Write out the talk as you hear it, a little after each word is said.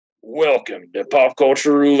Welcome to Pop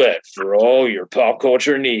Culture Roulette for all your pop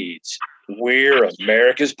culture needs. We're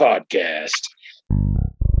America's podcast.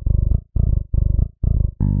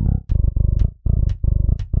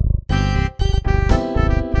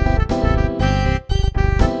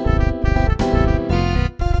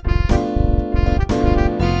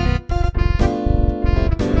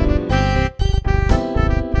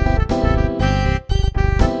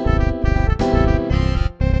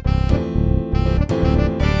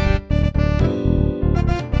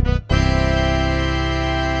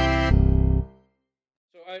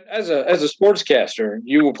 As a sportscaster,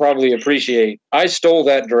 you will probably appreciate I stole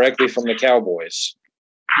that directly from the Cowboys.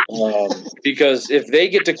 Because if they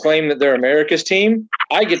get to claim that they're America's team,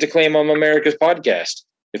 I get to claim I'm America's podcast.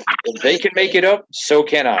 If they can make it up, so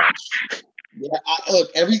can I. Yeah,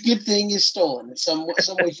 look, every good thing is stolen in some way,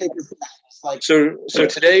 shape, or form. Like, so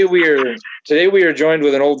today we are joined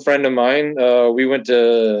with an old friend of mine. We went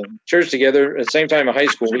to church together at the same time in high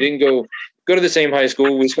school. We didn't go to the same high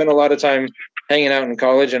school. We spent a lot of time hanging out in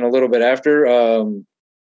college and a little bit after.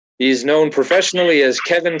 He's known professionally as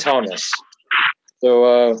Kevin Thomas.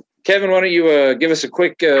 So, Kevin, why don't you give us a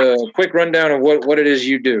quick rundown of what it is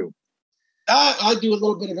you do? I do a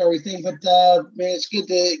little bit of everything, but man, it's good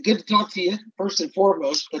to talk to you first and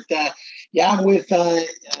foremost. But I'm with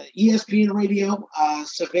ESPN Radio,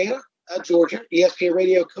 Savannah, Georgia, ESPN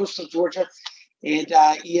Radio, Coastal Georgia, and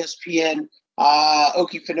ESPN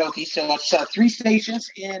Okefenokee. So it's three stations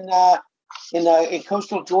in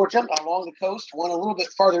Coastal Georgia along the coast, one a little bit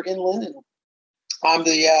farther inland, and I'm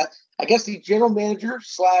the general manager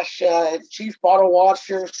 / chief bottle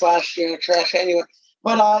washer / trash anyway.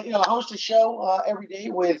 But I host a show every day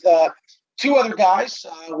with two other guys.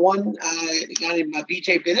 One a guy named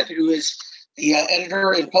BJ Bennett, who is the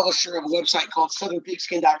editor and publisher of a website called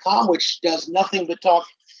SouthernPigskin.com, which does nothing but talk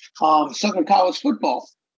Southern college football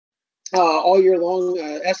all year long.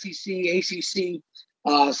 SEC, ACC,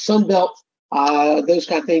 Sun Belt, those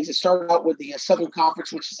kind of things. It started out with the Southern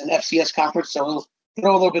Conference, which is an FCS conference, so we'll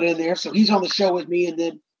throw a little bit in there. So he's on the show with me, and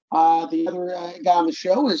then the other guy on the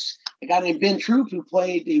show is a guy named Ben Troop, who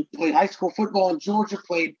played high school football in Georgia,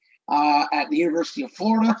 played at the University of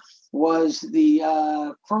Florida, was the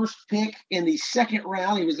first pick in the second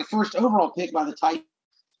round. He was the first overall pick by the Titans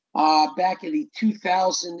back in the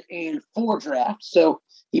 2004 draft. So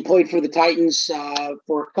he played for the Titans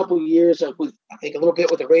for a couple of years, with I think a little bit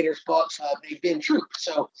with the Raiders, Bucks, named Ben Troop.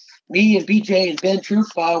 So me and BJ and Ben Troop,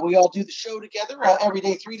 we all do the show together every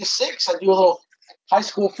day, 3 to 6. I do a little high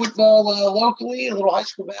school football locally, a little high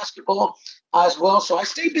school basketball as well. So I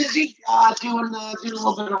stay busy doing a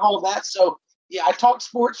little bit of all of that. So yeah, I talk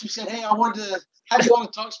sports. You said, hey, I wanted to have you on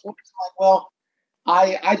to talk sports. I'm like, well,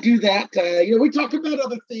 I do that. We talk about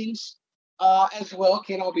other things as well.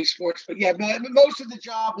 Can't all be sports, but yeah, most of the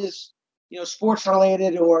job is sports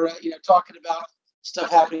related or talking about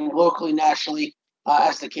stuff happening locally, nationally,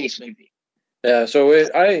 as the case may be. Yeah. So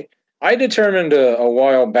I determined a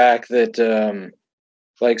while back that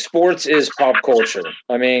sports is pop culture.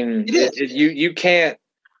 I mean, you can't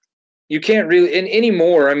really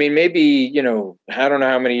anymore. I mean, maybe I don't know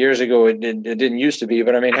how many years ago it didn't used to be,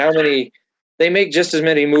 but I mean, how many? They make just as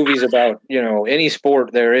many movies about any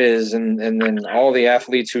sport there is, and then all the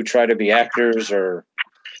athletes who try to be actors, or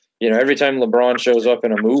every time LeBron shows up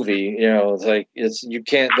in a movie, it's like you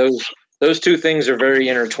can't. Those two things are very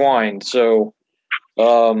intertwined. So.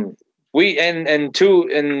 We and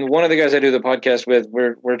one of the guys I do the podcast with,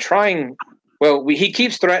 we're trying. Well, he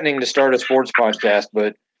keeps threatening to start a sports podcast,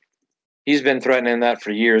 but he's been threatening that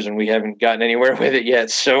for years, and we haven't gotten anywhere with it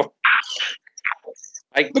yet. So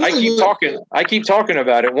I keep talking. I keep talking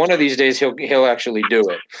about it. One of these days, he'll actually do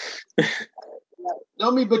it.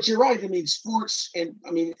 No, but you're right. I mean, sports, and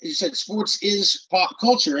I mean, you said sports is pop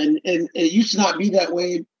culture, and it used to not be that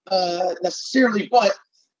way necessarily, but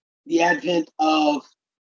the advent of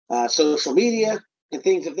social media and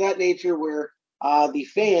things of that nature, where the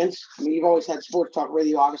fans, I mean, you've always had sports talk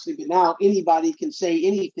radio, obviously, but now anybody can say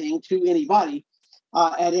anything to anybody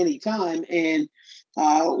at any time. And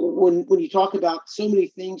when you talk about so many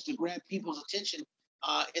things to grab people's attention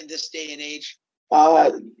in this day and age,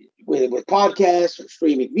 with podcasts or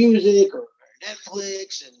streaming music or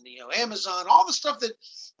Netflix and Amazon, all the stuff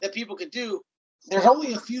that people can do, there's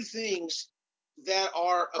only a few things that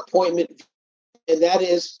are appointment. And that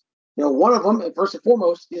is, one of them, first and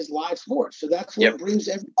foremost, is live sports. So that's what brings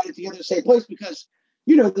everybody together in the same place, because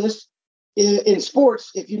this in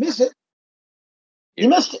sports, if you miss it, you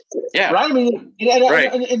missed it. Yeah. Right? I mean,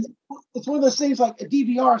 right. And it's one of those things like a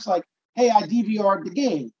DVR. It's like, hey, I DVR'd the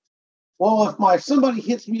game. Well, if somebody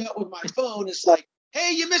hits me up with my phone, it's like,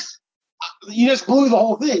 hey, you missed. you just blew the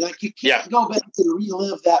whole thing. Like you can't go back and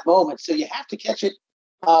relive that moment. So you have to catch it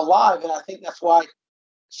live. And I think that's why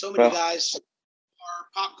so many guys are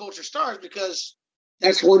pop culture stars, because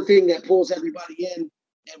that's one thing that pulls everybody in,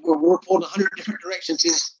 and we're pulled 100 different directions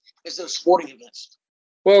is those sporting events.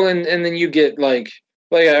 Well, and then you get like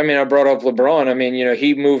I mean, I brought up LeBron. I mean,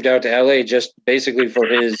 he moved out to LA just basically for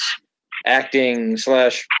his acting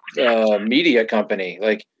 / media company.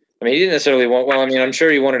 Like, I mean, he didn't necessarily want. Well, I mean, I'm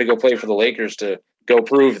sure he wanted to go play for the Lakers to go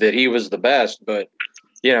prove that he was the best. But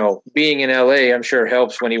being in LA, I'm sure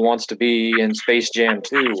helps when he wants to be in Space Jam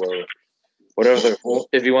 2 or whatever.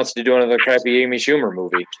 If he wants to do another crappy Amy Schumer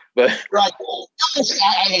movie, but right.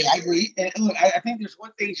 I agree. And look, I think there's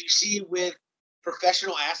one thing you see with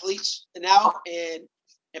professional athletes now, and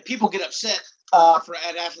people get upset for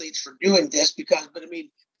athletes for doing this but I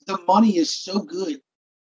mean, the money is so good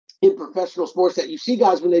in professional sports that you see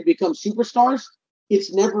guys when they become superstars,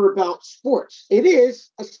 it's never about sports. It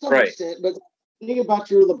is a some extent, but think about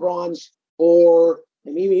your LeBrons, or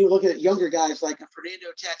maybe you look at younger guys like a Fernando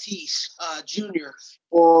Tatis Jr.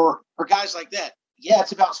 or guys like that. Yeah,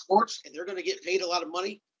 it's about sports, and they're going to get paid a lot of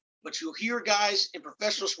money. But you'll hear guys in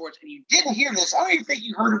professional sports, and you didn't hear this. I don't even think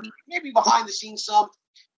you heard it, maybe behind the scenes some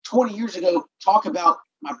 20 years ago, talk about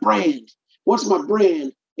my brand. What's my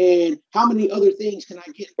brand? And how many other things can I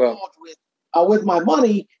get involved with my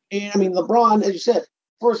money? And I mean, LeBron, as you said,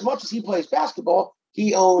 for as much as he plays basketball,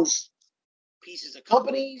 he owns pieces of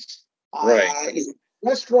companies,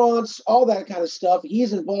 restaurants, all that kind of stuff.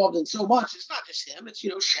 He's involved in so much. It's not just him. It's,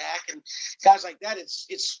 Shaq and guys like that. It's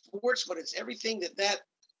sports, but it's everything that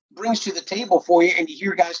brings to the table for you. And you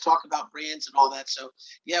hear guys talk about brands and all that. So,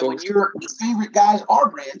 when your favorite guys are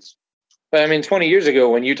brands. But I mean, 20 years ago,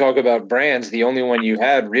 when you talk about brands, the only one you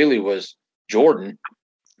had really was Jordan,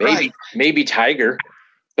 maybe Tiger.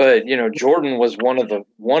 But, Jordan was one of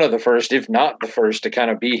the first, if not the first, to kind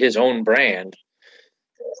of be his own brand.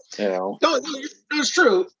 No, it's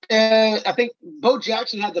true. I think Bo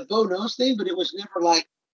Jackson had the Bo Nose thing, but it was never like.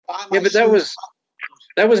 But that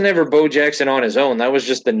was never Bo Jackson on his own. That was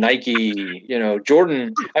just the Nike,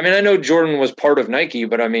 Jordan. I mean, I know Jordan was part of Nike,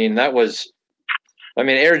 but I mean,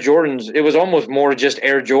 Air Jordans, it was almost more just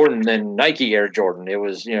Air Jordan than Nike Air Jordan. It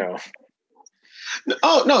was,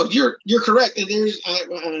 Oh, no, you're correct. And there's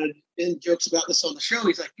been jokes about this on the show.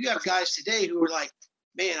 He's like, you have guys today who are like,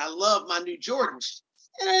 man, I love my new Jordans.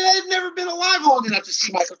 And I've never been alive long enough to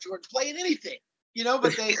see Michael Jordan play in anything,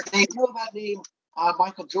 but they know that name,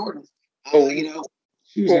 Michael Jordan. Well,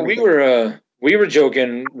 we were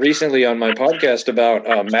joking recently on my podcast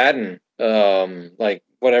about Madden, like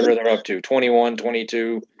whatever they're up to, 21,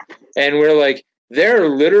 22. And we're like, there are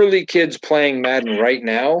literally kids playing Madden right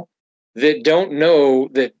now that don't know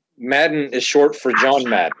that Madden is short for John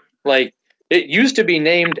Madden. Like, it used to be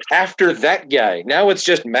named after that guy. Now it's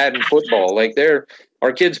just Madden football. Like, there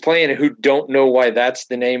are kids playing it who don't know why that's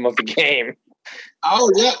the name of the game.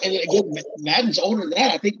 Oh, yeah. And again, Madden's older than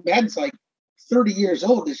that. I think Madden's like 30 years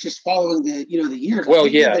old. It's just following the years. Well,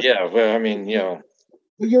 yeah. Well, I mean,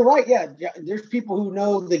 But you're right. Yeah. There's people who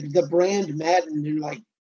know the brand Madden. And like,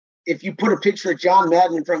 if you put a picture of John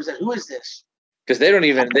Madden in front of them, who is this? Because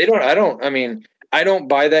I don't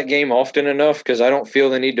buy that game often enough because I don't feel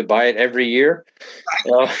the need to buy it every year.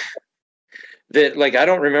 I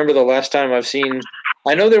don't remember the last time I've seen.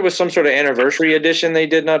 I know there was some sort of anniversary edition they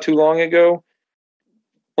did not too long ago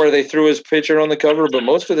where they threw his picture on the cover, but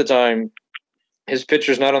most of the time his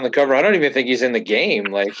picture's not on the cover. I don't even think he's in the game.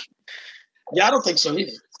 Like, yeah, I don't think so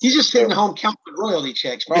either. He's just sitting home counting royalty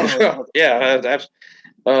checks. Probably. Yeah,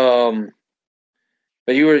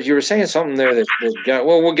 but you were saying something there that got.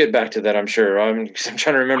 Well, we'll get back to that. I'm sure. I'm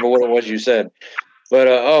trying to remember what it was you said. But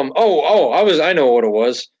I know what it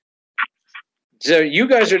was. So you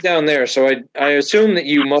guys are down there, so I assume that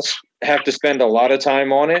you must have to spend a lot of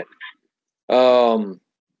time on it.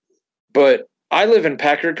 But I live in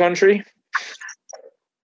Packer country,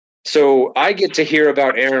 so I get to hear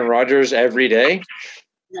about Aaron Rodgers every day.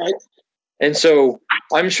 Right. And so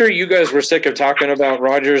I'm sure you guys were sick of talking about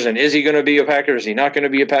Rodgers and is he going to be a Packer? Is he not going to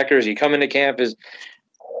be a Packer? Is he coming to camp?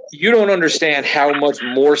 You don't understand how much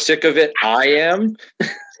more sick of it I am.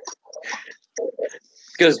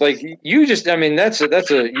 Because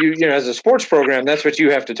that's as a sports program, that's what you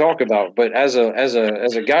have to talk about. But as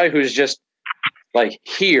a guy who's just like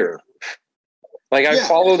here, like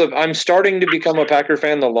I'm starting to become a Packer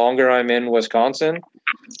fan the longer I'm in Wisconsin.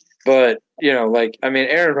 But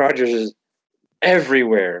Aaron Rodgers is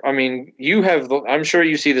everywhere. I mean, I'm sure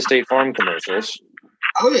you see the State Farm commercials.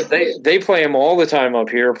 Oh yeah, they play him all the time up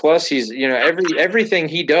here. Plus, he's everything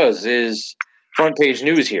he does is front page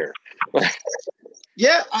news here.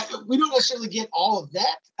 Yeah, we don't necessarily get all of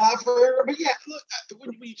that but yeah, look,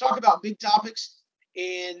 when you talk about big topics,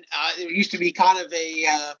 and there used to be kind of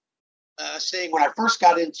a saying when I first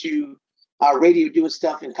got into radio doing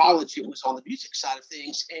stuff in college, it was on the music side of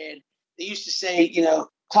things, and they used to say,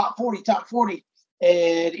 top 40, top 40,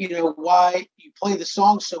 and why you play the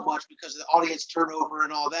song so much because of the audience turnover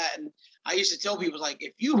and all that. And I used to tell people, like,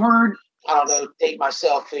 if you heard, I don't know, date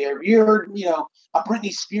myself here, if you heard, a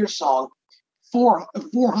Britney Spears song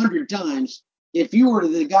 400 times, if you were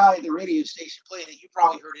the guy at the radio station playing it, you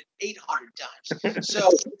probably heard it 800 times. So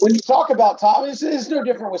when you talk about topics, it's no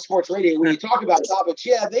different with sports radio. When you talk about topics,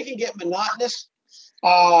 yeah, they can get monotonous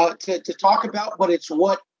to talk about, but it's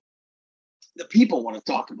what the people want to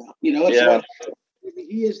talk about. It's what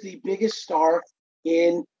he is the biggest star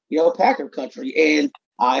in Packer country, and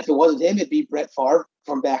if it wasn't him, it'd be Brett Favre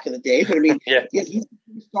from back in the day. But I mean, he's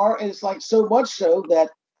the star, and it's like so much so that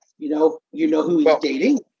you know who he's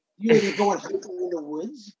dating. You're going hiking in the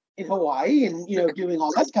woods in Hawaii and, doing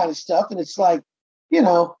all that kind of stuff. And it's like,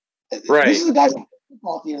 right. This is a guy who's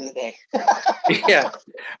football at the end of the day. Yeah.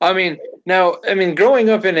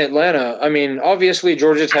 Growing up in Atlanta, obviously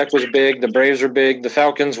Georgia Tech was big. The Braves were big. The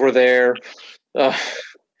Falcons were there. The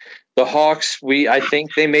Hawks, I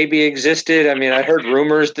think they maybe existed. I heard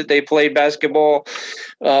rumors that they played basketball.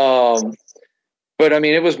 But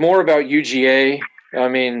it was more about UGA.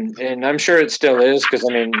 And I'm sure it still is because,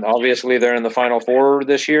 obviously they're in the Final Four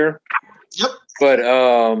this year. Yep. But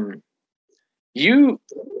you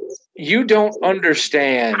don't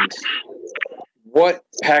understand what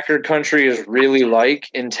Packer country is really like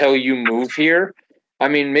until you move here.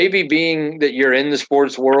 Maybe being that you're in the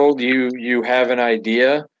sports world, you have an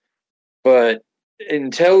idea. But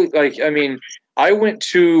until, I went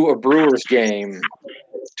to a Brewers game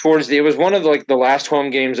it was one of the last home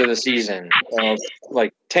games of the season,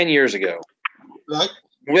 10 years ago. Right.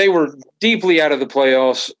 They were deeply out of the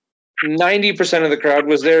playoffs. 90% of the crowd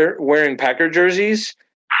was there wearing Packer jerseys.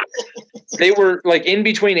 They were in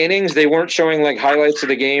between innings. They weren't showing highlights of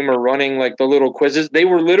the game or running the little quizzes. They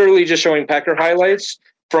were literally just showing Packer highlights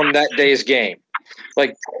from that day's game.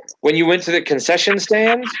 When you went to the concession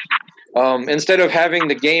stand, instead of having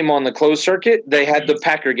the game on the closed circuit, they had the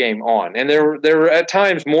Packer game on. And there were at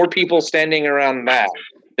times more people standing around that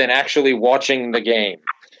than actually watching the game.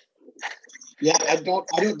 Yeah, I don't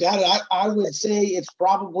doubt it. I would say it's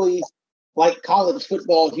probably like college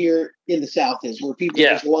football here in the South is, where people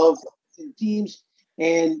just love teams,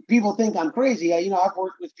 and people think I'm crazy. I've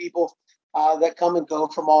worked with people that come and go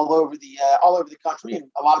from all over the country, and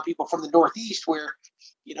a lot of people from the Northeast where,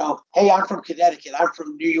 hey, I'm from Connecticut, I'm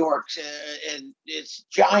from New York, and it's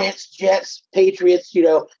Giants, Jets, Patriots,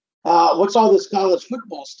 what's all this college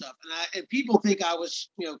football stuff? And people think I was,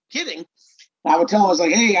 kidding. And I would tell them, I was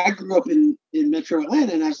like, hey, I grew up in Metro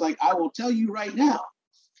Atlanta, and I was like, I will tell you right now,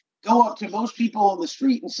 go up to most people on the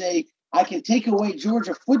street and say, I can take away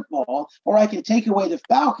Georgia football, or I can take away the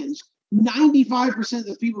Falcons. 95% of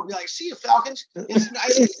the people will be like, see you, Falcons. It's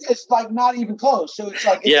not even close. So it's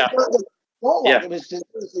like, it was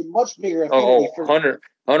a much bigger affinity for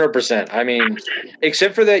 100%.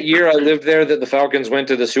 Except for that year I lived there that the Falcons went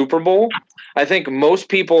to the Super Bowl. I think most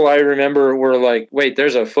people I remember were like, wait,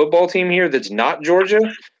 there's a football team here that's not Georgia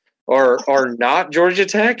or not Georgia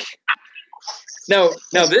Tech. Now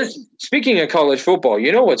this, speaking of college football,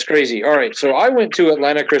 what's crazy? All right, so I went to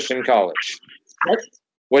Atlanta Christian College.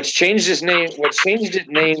 What's changed its name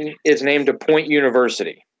to Point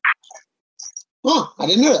University. Oh, I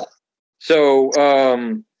didn't know that.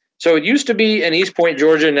 So it used to be in East Point,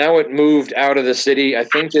 Georgia. Now it moved out of the city. I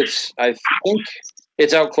think it's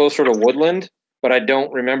out closer to Woodland, but I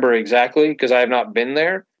don't remember exactly because I have not been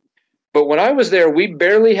there. But when I was there, we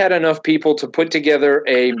barely had enough people to put together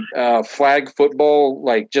a flag football,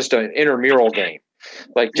 just an intramural game,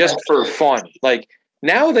 just for fun.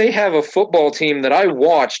 Now they have a football team that I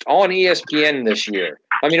watched on ESPN this year.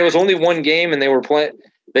 It was only one game, and they were playing.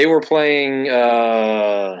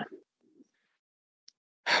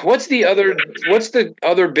 What's the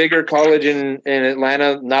other bigger college in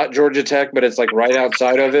Atlanta? Not Georgia Tech, but it's right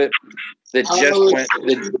outside of it. That just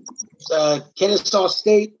went. Kennesaw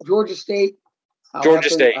State, Georgia State. Georgia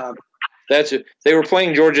State. That's it. They were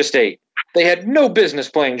playing Georgia State. They had no business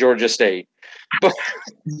playing Georgia State, but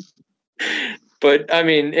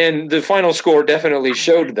and the final score definitely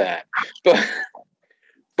showed that.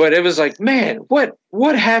 But it was like, man, what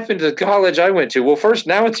happened to the college I went to? Well, first,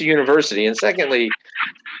 now it's a university, and secondly,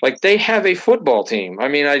 they have a football team. I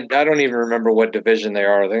don't even remember what division they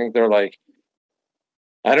are. I think they're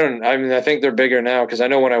I mean, I think they're bigger now because I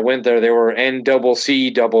know when I went there, they were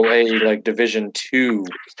NCCAA, like Division II.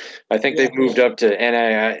 I think they've moved up to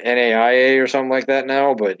NAIA or something like that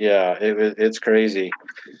now. But yeah, it's crazy.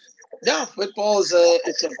 No, football is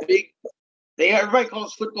it's a big. Everybody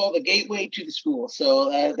calls football the gateway to the school.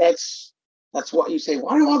 So that's what you say.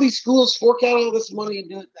 Why do all these schools fork out all this money and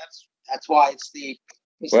do it? That's why it's the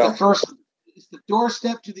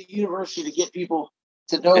doorstep to the university to get people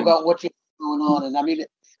to know about what's going on. And I mean,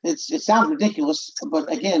 it sounds ridiculous,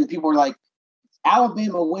 but again, people are like,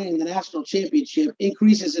 Alabama winning the national championship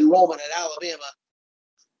increases enrollment at Alabama,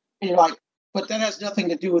 and you're like, but that has nothing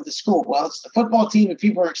to do with the school. Well, it's the football team, and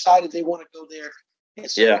people are excited they want to go there.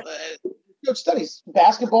 Good studies.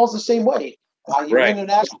 Basketball's the same way. You win a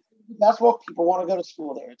national basketball, people want to go to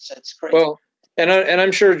school there. It's crazy. Well, and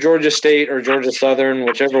I'm sure Georgia State or Georgia Southern,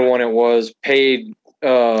 whichever one it was, paid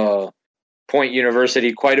Point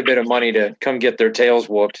University quite a bit of money to come get their tails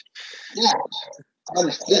whooped. Yeah,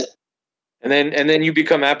 understood. And then you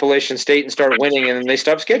become Appalachian State and start winning, and then they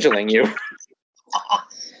stop scheduling you.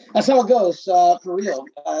 That's how it goes, for real.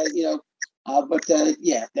 That's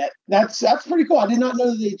pretty cool. I did not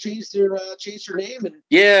know that they changed their name.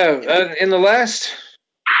 In the last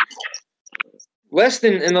less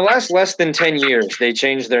than 10 years, they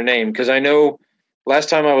changed their name because I know. Last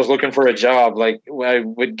time I was looking for a job, like when I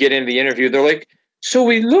would get into the interview, they're like, "So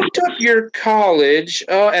we looked up your college,"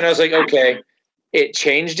 and I was like, "Okay, it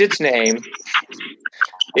changed its name.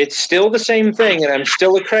 It's still the same thing, and I'm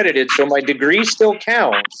still accredited, so my degree still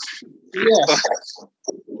counts." Yes,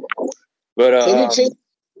 but they didn't change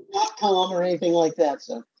 .com or anything like that.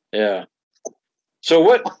 So yeah. So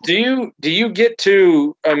what do you get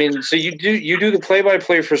to? I mean, so you do the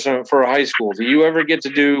play-by-play for a high school. Do you ever get to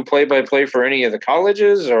do play-by-play for any of the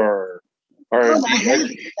colleges or? We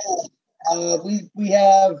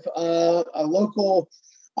have a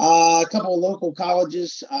couple of local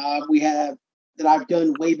colleges. We have that I've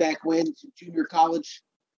done way back when, some junior college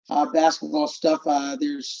basketball stuff.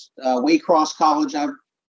 There's Waycross College. I've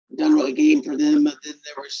done a game for them. Then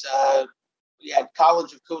there was we had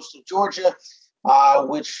College of Coastal Georgia.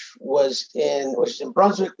 Which was in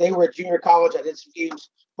Brunswick. They were at junior college. I did some games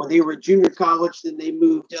when they were at junior college. Then they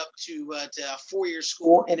moved up to a 4-year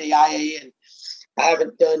school, NAIA, and I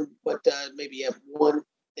haven't done but maybe one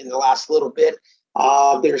in the last little bit.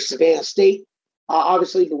 There's Savannah State,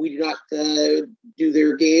 obviously, but we do not do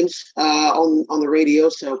their games on the radio.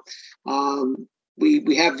 So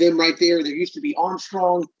we have them right there. There used to be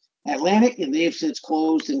Armstrong Atlantic, and they have since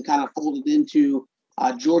closed and kind of folded into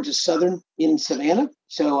Georgia Southern in Savannah.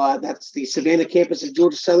 So that's the Savannah campus of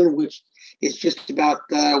Georgia Southern, which is just about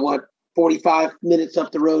 45 minutes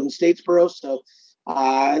up the road in Statesboro. So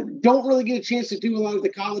don't really get a chance to do a lot of the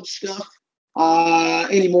college stuff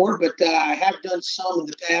anymore, but I have done some in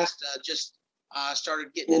the past. Just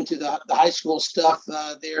started getting into the high school stuff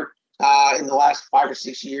there in the last 5 or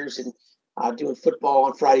 6 years, and doing football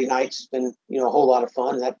on Friday nights has been a whole lot of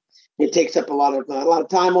fun. It takes up a lot of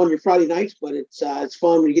time on your Friday nights, but it's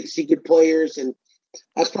fun when you get to see good players, and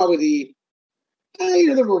that's probably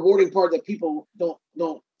the rewarding part that people don't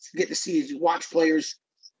get to see is you watch players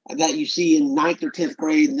that you see in 9th or 10th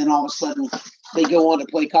grade, and then all of a sudden they go on to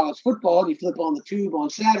play college football, and you flip on the tube on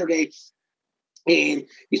Saturday, and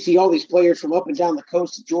you see all these players from up and down the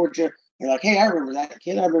coast of Georgia. You're like, hey, I remember that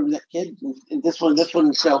kid, and this one.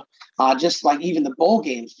 So just like even the bowl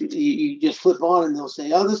games, you just flip on and they'll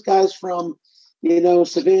say, oh, this guy's from,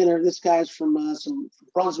 Savannah, or this guy's from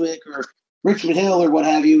Brunswick or Richmond Hill or what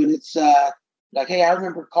have you. And it's like, hey, I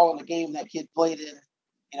remember calling a game that kid played in,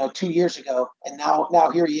 2 years ago. And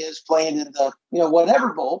now here he is playing in the,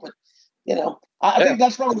 whatever bowl. But, I think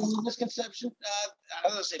that's probably a misconception. I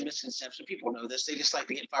don't say misconception. People know this. They just like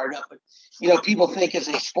to get fired up. But, people think as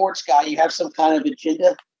a sports guy, you have some kind of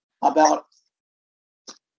agenda about,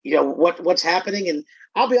 what's happening. And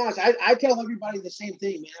I'll be honest, I tell everybody the same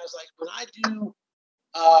thing, man. I was like, when I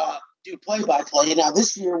do play-by-play, now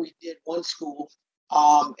this year we did one school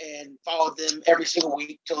and followed them every single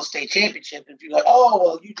week till the state championship. And people are like, oh,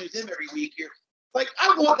 well, you do them every week. You're like,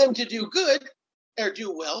 I want them to do good. Or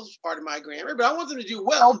do well, is part of my grammar, but I want them to do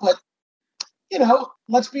well. But,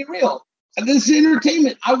 let's be real. And this is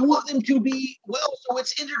entertainment. I want them to be well, so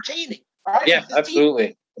it's entertaining. All right? Yeah,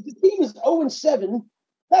 absolutely. If the team is 0-7,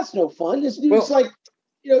 that's no fun. It's like,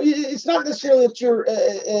 it's not necessarily that you're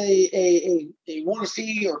a want to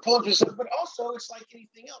see or pull up to something, but also it's like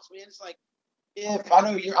anything else, man. It's like, if I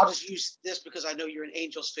know I'll just use this because I know you're an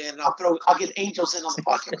Angels fan, and I'll get Angels in on the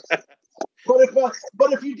podcast.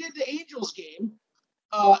 But if you did the Angels game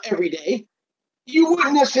every day, you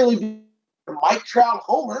wouldn't necessarily be Mike Trout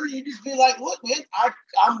homer. You just be like, look, man,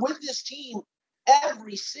 I'm with this team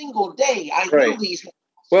every single day. I know these guys.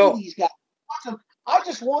 Well, these guys. I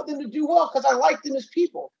just want them to do well because I like them as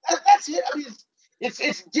people. That's it. I mean,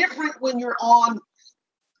 it's different when you're on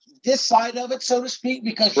this side of it, so to speak,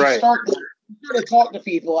 because you start to talk to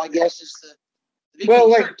people. I guess is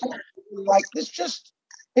like this.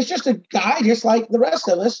 It's just a guy, just like the rest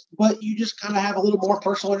of us, but you just kind of have a little more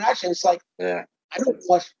personal interaction. It's like I don't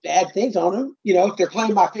watch bad things on them. You know, if they're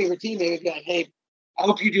playing my favorite team, they'd be like, "Hey, I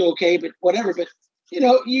hope you do okay," but whatever. But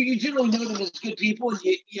you generally know them as good people, and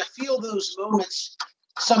you feel those moments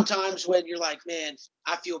sometimes when you're like, man,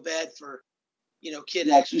 I feel bad for, Kid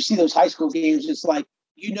X. You see those high school games, it's like,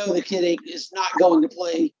 the kid is not going to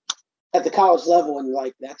play at the college level, and you're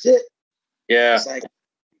like, that's it. Yeah. It's like,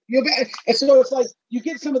 and so it's like you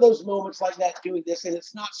get some of those moments like that doing this, and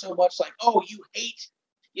it's not so much like, oh, you hate.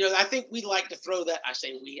 I think we like to throw that. I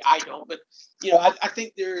say we, I don't, but I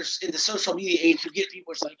think there's in the social media age, you get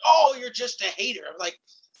people it's like, oh, you're just a hater. I'm like,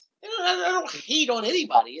 I don't hate on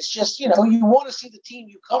anybody. It's just you want to see the team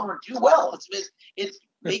you cover do well. It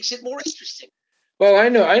makes it more interesting. Well, I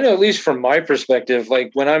know. At least from my perspective,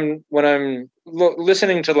 like when I'm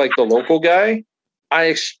listening to like the local guy, I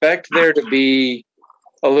expect there to be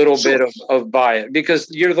a little bit of bias because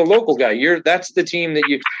you're the local guy. That's the team that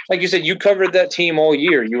like you said, you covered that team all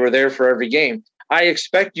year. You were there for every game. I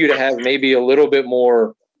expect you to have maybe a little bit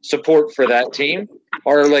more support for that team.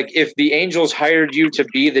 Or like if the Angels hired you to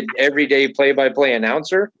be the everyday play-by-play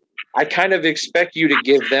announcer, I kind of expect you to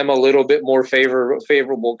give them a little bit more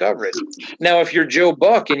favorable coverage. Now, if you're Joe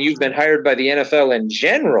Buck and you've been hired by the NFL in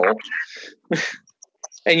general,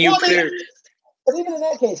 and you but even in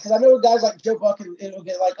that case, because I know guys like Joe Buck and it'll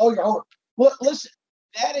get like, oh, you're over. Well, listen,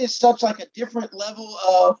 that is such like a different level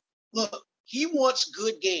of look. He wants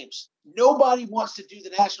good games. Nobody wants to do the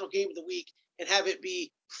national game of the week and have it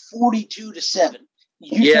be 42-7.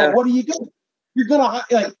 So what are you doing? You're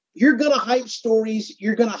gonna hype stories.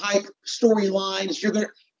 You're gonna hype storylines.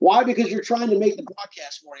 Why? Because you're trying to make the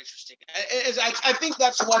broadcast more interesting. I think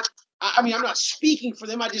that's what. I mean, I'm not speaking for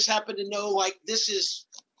them. I just happen to know like this is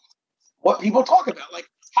what people talk about. Like,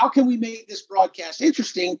 how can we make this broadcast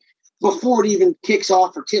interesting before it even kicks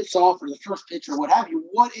off or tips off or the first pitch or what have you?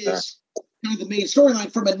 What is kind of the main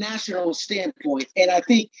storyline from a national standpoint? And I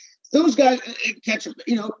think those guys catch up.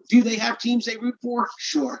 Do they have teams they root for?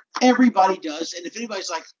 Sure. Everybody does. And if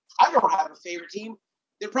anybody's like, I don't have a favorite team,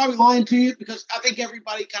 they're probably lying to you because I think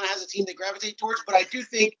everybody kind of has a team they gravitate towards. But I do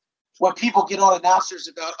think when people get on announcers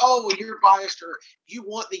about, oh, well, you're biased or you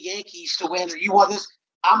want the Yankees to win or you want this.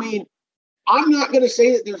 I mean, I'm not going to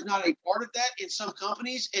say that there's not a part of that in some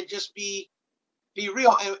companies and just be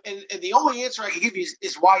real. And the only answer I can give you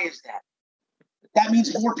is why is that? That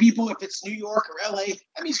means more people, if it's New York or LA,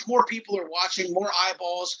 that means more people are watching, more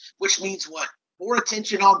eyeballs, which means what? More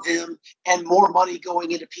attention on them and more money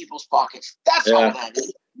going into people's pockets. That's all that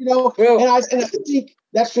is. And I think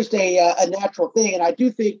that's just a natural thing. And I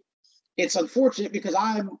do think it's unfortunate because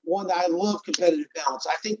I'm one that I love competitive balance.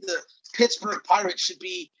 I think the Pittsburgh Pirates should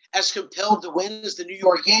be as compelled to win as the New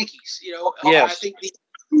York Yankees. I think the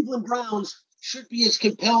Cleveland Browns should be as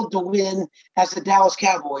compelled to win as the Dallas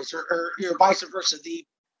Cowboys or vice versa.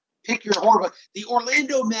 Pick your horror, but the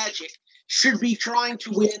Orlando Magic should be trying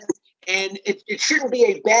to win, and it shouldn't be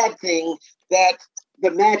a bad thing that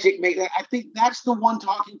the Magic make. I think that's the one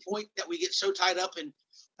talking point that we get so tied up in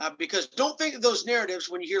because don't think of those narratives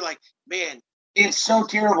when you hear like, man, it's so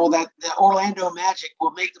terrible that the Orlando Magic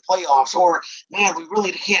will make the playoffs, or man, we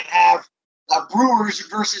really can't have Brewers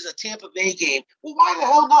versus a Tampa Bay game. Well, why the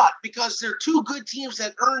hell not? Because they're two good teams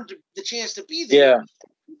that earned the chance to be there. Yeah.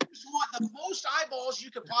 You just want the most eyeballs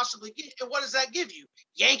you could possibly get. And what does that give you?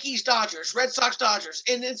 Yankees, Dodgers, Red Sox, Dodgers.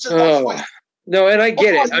 And then so that's why. No, and I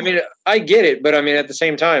get it. I mean, I get it, but I mean, at the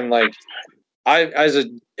same time, like as a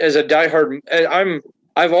diehard,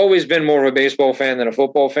 I've always been more of a baseball fan than a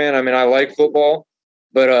football fan. I mean, I like football,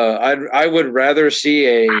 but I would rather see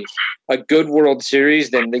a good World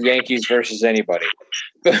Series than the Yankees versus anybody.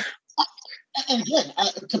 And again,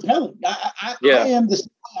 compelling. I am this.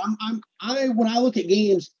 When I look at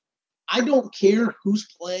games, I don't care who's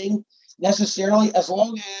playing necessarily, as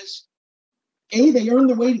long as they earn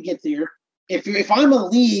their way to get there. If I'm a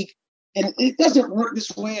league. And it doesn't work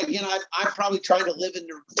this way. Again, I'm probably trying to live in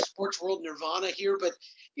the sports world nirvana here, but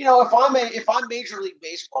if I'm Major League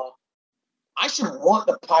Baseball, I should want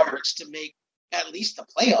the Pirates to make at least the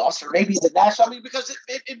playoffs or maybe the national. I mean, because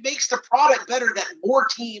it makes the product better that more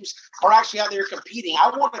teams are actually out there competing. I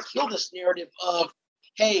want to kill this narrative of,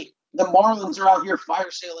 hey, the Marlins are out here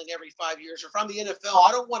fire sailing every 5 years, or from the NFL.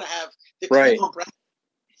 I don't want to have the Cleveland Browns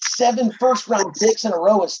 7 first-round picks in a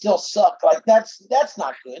row and still suck. Like that's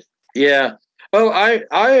not good. Yeah. Well,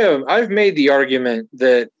 I've made the argument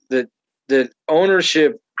that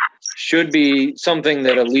ownership should be something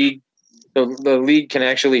that the league can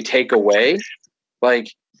actually take away. Like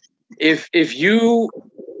if you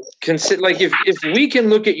consider, like if we can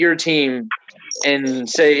look at your team and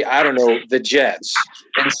say, I don't know, the Jets,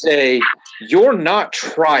 and say you're not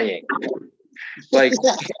trying, like,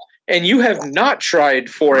 and you have not tried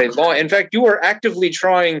for a long. In fact, you are actively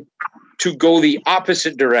trying to go the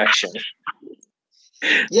opposite direction.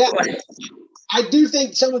 Yeah, I do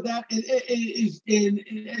think some of that is and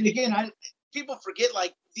again, people forget,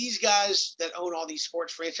 like, these guys that own all these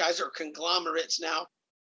sports franchises are conglomerates now,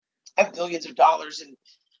 have billions of dollars and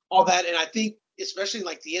all that. And I think, especially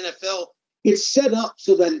like the NFL, it's set up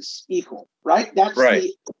so that it's equal, right? That's right.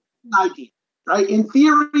 The idea, right? In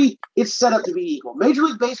theory, it's set up to be equal. Major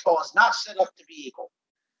League Baseball is not set up to be equal.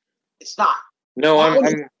 It's not. No,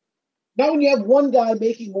 not when you have one guy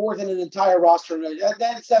making more than an entire roster.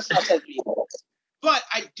 That's not set up to be equal. But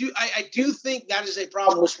I do think that is a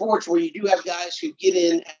problem with sports, where you do have guys who get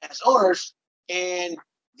in as owners and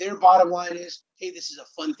their bottom line is, hey, this is a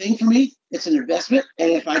fun thing for me. It's an investment.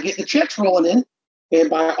 And if I get the checks rolling in, and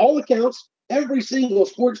by all accounts, every single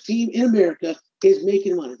sports team in America is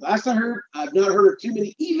making money. Last I heard, I've not heard of too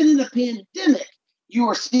many. Even in the pandemic, you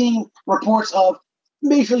are seeing reports of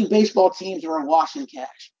Major League Baseball teams are awash in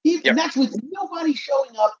cash. And that's with nobody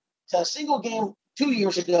showing up to a single game 2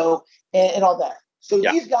 years ago and all that. So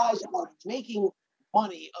these guys are making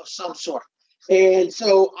money of some sort. And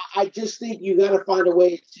so I just think you got to find a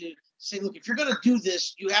way to say, look, if you're going to do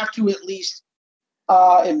this, you have to at least,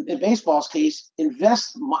 in baseball's case,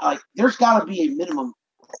 invest. Like, there's got to be a minimum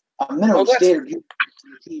standard.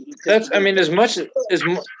 That's, I mean, as much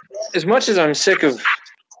as I'm sick of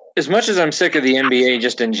the NBA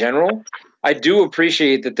just in general, I do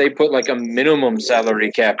appreciate that they put like a minimum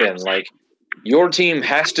salary cap in. Like, your team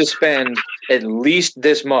has to spend at least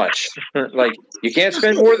this much. Like, you can't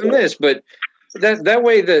spend more than this, but that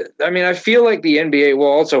way I feel like the NBA, well,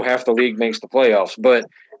 also half the league makes the playoffs, but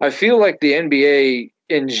I feel like the NBA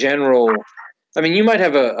in general, I mean, you might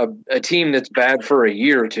have a team that's bad for a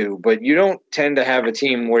year or two, but you don't tend to have a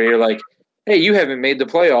team where you're like, hey, you haven't made the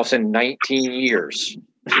playoffs in 19 years.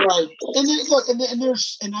 Right. And then, look,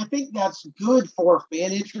 and I think that's good for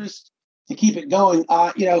fan interest to keep it going.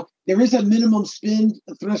 There is a minimum spend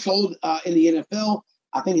threshold in the NFL.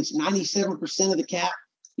 I think it's 97% of the cap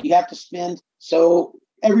you have to spend. So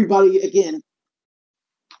everybody, again,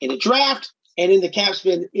 in a draft and in the cap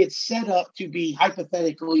spend, it's set up to be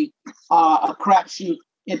hypothetically a crapshoot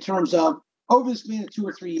in terms of, over the span of 2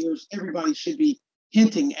 or 3 years, everybody should be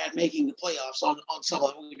hinting at making the playoffs on some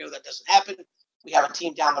level. We know that doesn't happen. We have a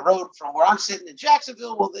team down the road from where I'm sitting in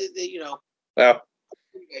Jacksonville. Well, Well,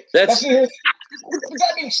 that's with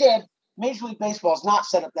that being said, Major League Baseball is not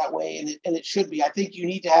set up that way, and it should be. I think you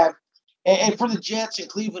need to have, and for the Jets and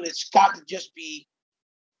Cleveland, it's got to just be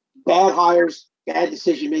bad hires, bad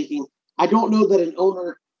decision making. I don't know that an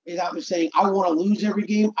owner is out there saying, I want to lose every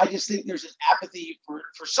game. I just think there's an apathy for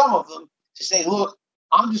some of them to say, look,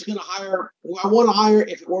 I'm just going to hire who I want to hire.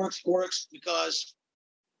 If it works, because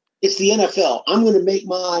it's the NFL. I'm going to make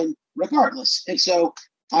mine regardless. And so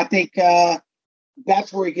I think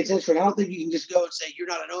that's where it gets interesting. I don't think you can just go and say you're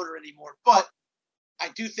not an owner anymore. But I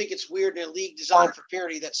do think it's weird in a league designed for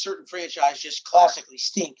parity that certain franchises just classically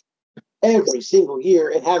stink every single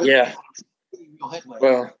year and haven't real headway.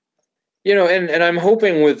 Well, and I'm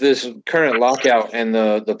hoping with this current lockout and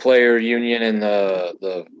the player union and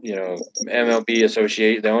the MLB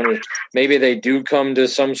associate, the owners, maybe they do come to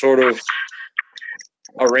some sort of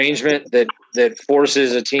arrangement that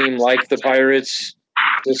forces a team like the Pirates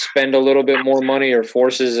to spend a little bit more money, or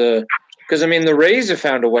forces because the Rays have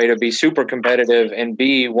found a way to be super competitive and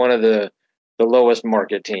be one of the lowest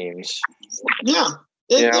market teams. Yeah,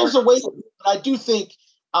 there's a way, but I do think,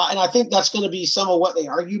 and I think that's going to be some of what they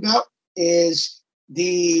argue about, is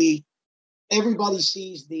everybody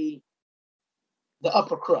sees the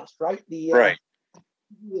upper crust, right? Right.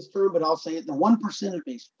 This term, but I'll say it: the 1% of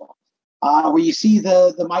baseball, where you see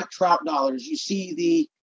the Mike Trout dollars, you see the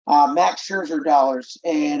Max Scherzer dollars,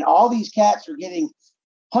 and all these cats are getting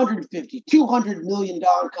 $150, $200 million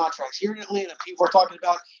contracts. Here in Atlanta, people are talking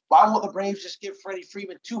about, why won't the Braves just give Freddie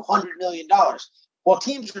Freeman $200 million? Well,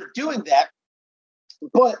 teams are doing that,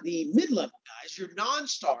 but the mid-level guys, your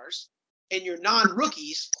non-stars and your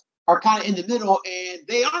non-rookies, are kind of in the middle, and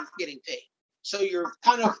they aren't getting paid. So your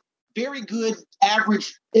kind of very good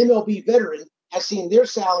average MLB veteran has seen their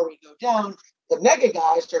salary go down. The mega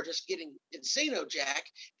guys are just getting insano jack.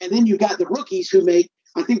 And then you got the rookies who make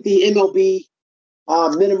I think the MLB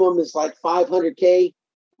minimum is like $500K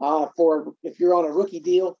for if you're on a rookie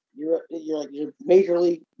deal. Your major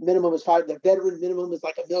league minimum is $5. The veteran minimum is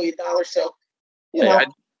like $1 million. So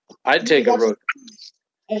I'd take a rookie.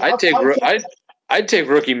 I'd take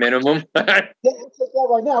rookie minimum. I'll take that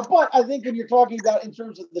right now. But I think when you're talking about in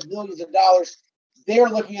terms of the billions of dollars, they're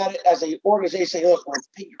looking at it as an organization saying, look,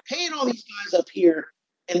 you're paying all these guys up here,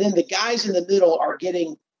 and then the guys in the middle are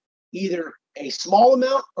getting either a small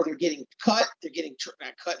amount or they're getting cut. They're getting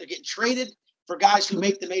cut. They're getting traded for guys who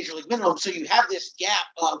make the major league minimum. So you have this gap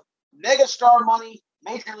of megastar money,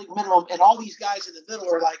 major league minimum, and all these guys in the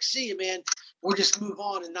middle are like, see you, man, we'll just move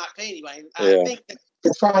on and not pay anybody. I think that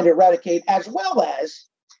they're trying to eradicate, as well as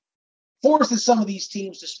forces some of these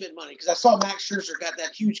teams to spend money. Because I saw Max Scherzer got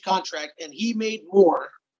that huge contract, and he made more.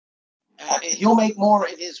 And he'll make more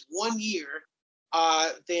in his 1 year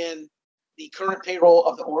than the current payroll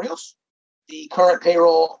of the Orioles, the current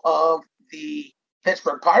payroll of the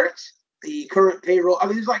Pittsburgh Pirates, the current payroll. I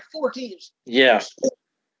mean, there's like 4 teams. Yeah. Less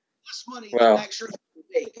money than Max Scherzer can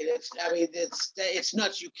make. And it's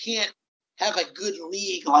nuts. You can't have a good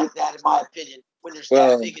league like that, in my opinion, when there's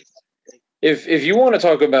that big. If you want to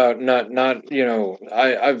talk about not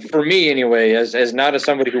I for me anyway, as not as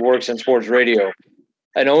somebody who works in sports radio,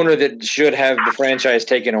 an owner that should have the franchise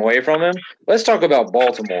taken away from him, let's talk about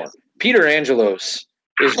Baltimore. Peter Angelos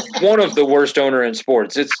is one of the worst owner in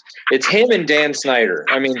sports. It's him and Dan Snyder.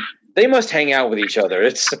 I mean, they must hang out with each other.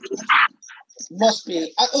 Must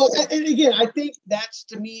be. And again, I think that's,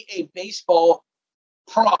 to me, a baseball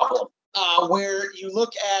problem where you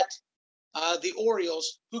look at the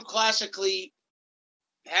Orioles, who classically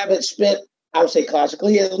haven't spent, I would say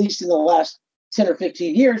classically, at least in the last 10 or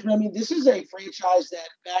 15 years. But I mean, this is a franchise that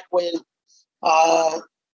back when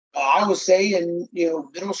I would say in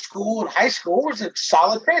middle school and high school was a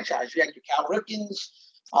solid franchise. You had your Cal Ripkens.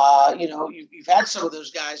 You've had some of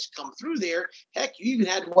those guys come through there. Heck, you even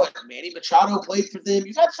had Manny Machado played for them.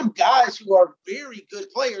 You've had some guys who are very good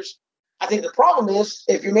players. I think the problem is,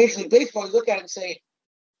 if you're Major League Baseball, you look at it and say,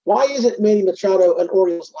 why isn't Manny Machado an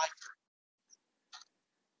Orioles lifer?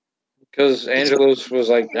 Because Angelos was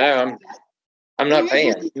like, nah, I'm not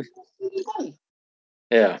paying.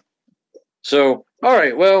 Yeah. So, all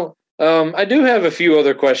right. Well, I do have a few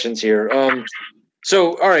other questions here.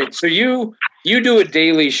 So, all right. So you do a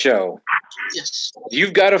daily show. Yes.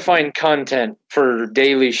 You've got to find content for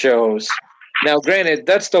daily shows. Now, granted,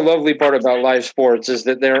 that's the lovely part about live sports is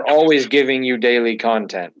that they're always giving you daily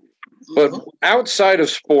content. But outside of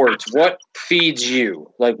sports, what feeds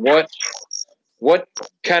you? Like what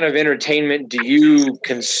kind of entertainment do you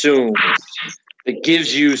consume that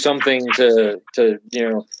gives you something to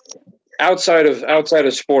outside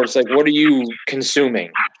of sports? Like, what are you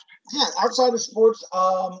consuming? Yeah, outside of sports,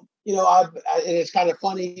 and it's kind of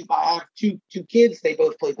funny. I have two kids. They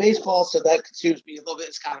both play baseball, so that consumes me a little bit.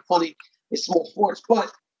 It's kind of funny. It's small sports,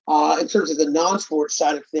 but in terms of the non-sports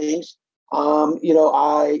side of things, I'm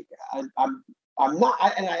not,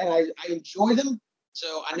 and I enjoy them.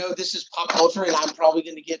 So I know this is pop culture, and I'm probably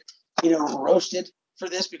going to get roasted for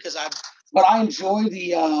this but I enjoy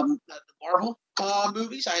the Marvel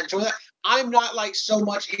movies. I enjoy that. I'm not like so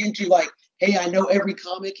much into like, hey, I know every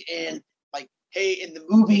comic, and like, hey, in the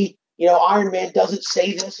movie, Iron Man doesn't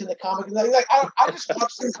say this in the comic. Like I just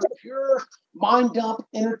watch them for pure mind dump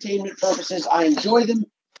entertainment purposes. I enjoy them,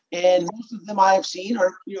 and most of them I have seen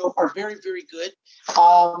are very, very good.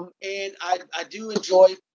 And I do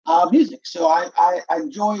enjoy music. So I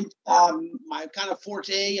enjoy my kind of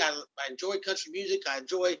forte. I enjoy country music. I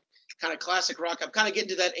enjoy kind of classic rock. I'm kind of getting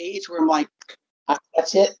to that age where I'm like,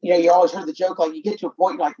 that's it. You always heard the joke, like you get to a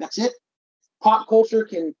point, you're like, that's it. Pop culture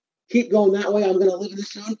can keep going that way. I'm going to live in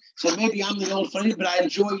this zone. So maybe I'm the old funny, but I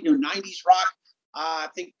enjoy 90s rock. I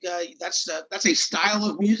think that's a style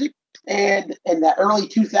of music. And in the early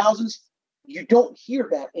 2000s, you don't hear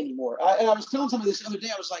that anymore. And I was telling somebody this the other day.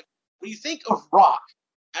 I was like, when you think of rock,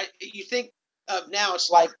 you think of now it's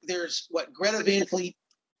like there's Greta Van Fleet,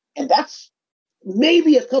 and that's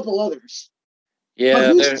maybe a couple others.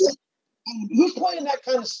 Yeah. Who's playing that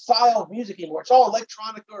kind of style of music anymore? It's all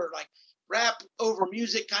electronica or like rap over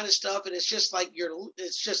music kind of stuff, and it's just like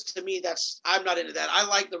it's just, to me, I'm not into that. I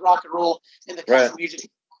like the rock and roll and the country music.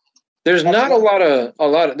 There's not a lot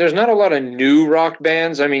of new rock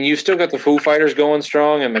bands. I mean, you still got the Foo Fighters going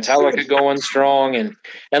strong and Metallica going strong, and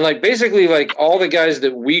like basically like all the guys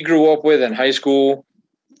that we grew up with in high school,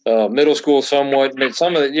 middle school, somewhat, but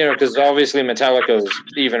some of the because obviously Metallica was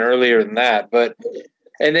even earlier than that, but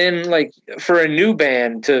And then like for a new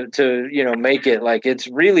band to make it, like, it's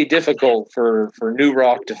really difficult for new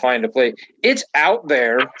rock to find a place. It's out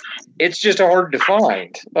there. It's just hard to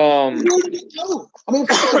find. I mean,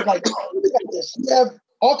 like this. You have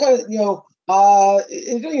all kinds of,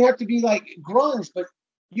 it doesn't have to be like grunge, but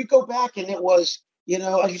you go back and it was,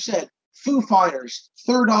 as you said, Foo Fighters,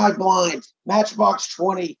 Third Eye Blind, Matchbox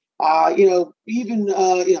 20, even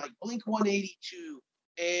like Blink 182,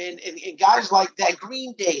 and guys like that,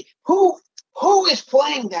 Green Day. Who is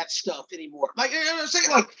playing that stuff anymore? Like I'm saying,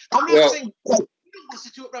 I'm not saying like, you don't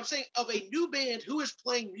listen to it, but I'm saying of a new band who is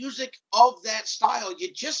playing music of that style. You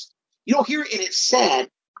don't hear it, and it's sad.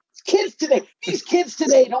 These kids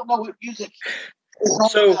today don't know what music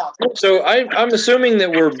is all about. So I'm assuming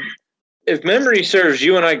that if memory serves,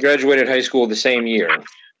 you and I graduated high school the same year.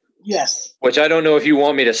 Yes. Which I don't know if you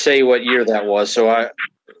want me to say what year that was. So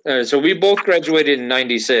we both graduated in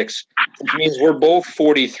 96, which means we're both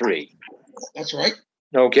 43. That's right.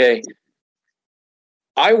 Okay.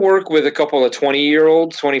 I work with a couple of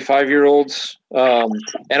 20-year-olds, 25-year-olds, and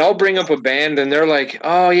I'll bring up a band, and they're like,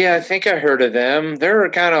 "Oh yeah, I think I heard of them. They're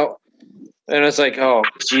kind of," and it's like, "Oh,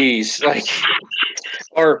 geez," like,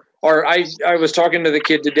 or I was talking to the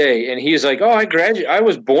kid today, and he's like, "Oh, I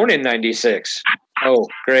was born in 96. Oh,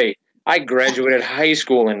 great. I graduated high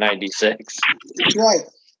school in 96. That's right.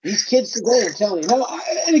 These kids today, I'm telling you.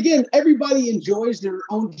 And again, everybody enjoys their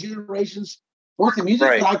own generation's worth of music,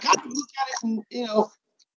 right. But I got to look at it and,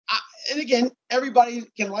 and again, everybody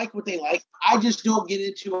can like what they like. I just don't get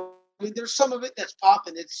into it. I mean, there's some of it that's pop,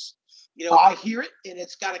 and it's, I hear it, and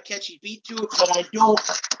it's got a catchy beat to it, but I don't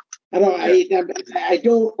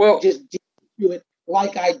just do it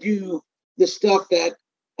like I do the stuff that,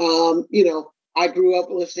 I grew up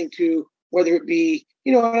listening to, whether it be,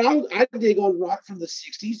 I dig on rock from the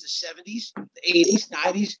 60s, the 70s, the 80s,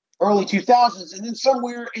 90s, early 2000s. And then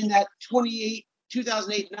somewhere in that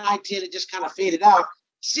 2008, 9, 10, it just kind of faded out,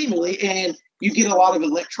 seemingly. And you get a lot of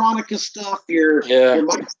electronica stuff, your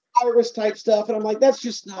Iris type stuff. And I'm like, that's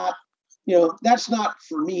just not, that's not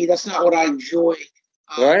for me. That's not what I enjoy.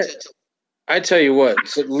 Right. I tell you what,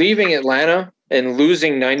 so leaving Atlanta and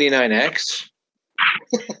losing 99X,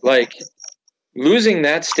 like, losing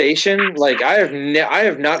that station, like, I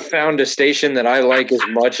have not found a station that I like as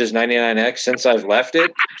much as 99X since I've left it.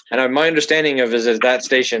 And my understanding of is that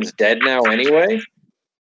station's dead now anyway.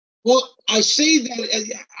 Well, I say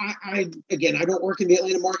that I don't work in the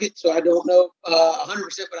Atlanta market, so I don't know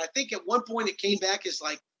 100%. But I think at one point it came back as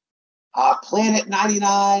like Planet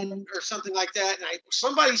 99 or something like that. And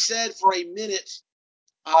somebody said for a minute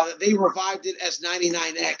they revived it as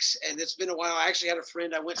 99X, and it's been a while. I actually had a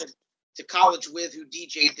friend I went to college with who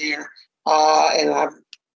DJ'd there, and I'm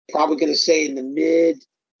probably going to say in the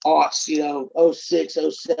mid-aughts, 06,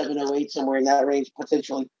 07, 08, somewhere in that range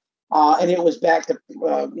potentially. And it was back to,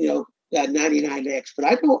 that 99X.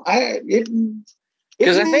 But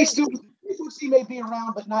frequency may be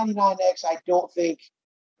around, but 99X, I don't think.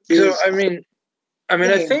 So, I mean,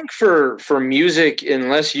 I think for music,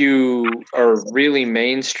 unless you are really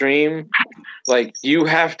mainstream, like,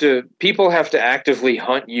 people have to actively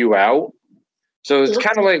hunt you out. So it's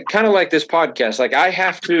kind of like this podcast. Like, I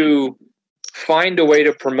have to find a way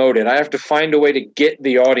to promote it. I have to find a way to get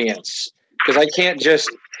the audience, because I can't just,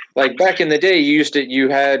 like, back in the day, you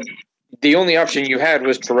had the only option you had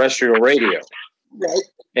was terrestrial radio. Right.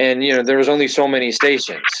 And, there was only so many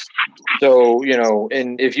stations. So,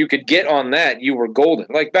 and if you could get on that, you were golden.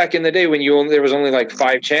 Like, back in the day when there was only like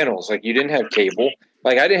 5 channels, like, you didn't have cable.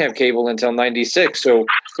 Like, I didn't have cable until 96. So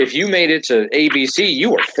if you made it to ABC, you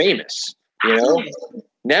were famous,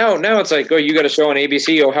 Now it's like, oh, you got a show on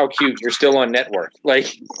ABC. Oh, how cute. You're still on network. Well,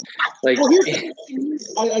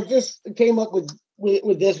 I just came up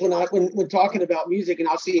with this when talking about music, and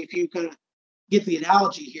I'll see if you kind of get the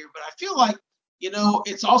analogy here, but I feel like,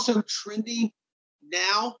 it's also trendy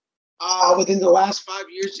now. Within the last 5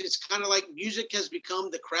 years, it's kind of like music has become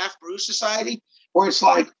the craft brew society, where it's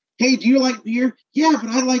like, hey, do you like beer? Yeah, but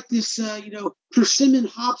I like this, persimmon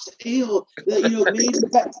hops ale that, made in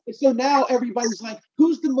fact. So now everybody's like,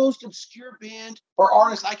 who's the most obscure band or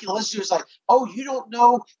artist I can listen to? It's like, oh, you don't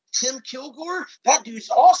know Tim Kilgore? That dude's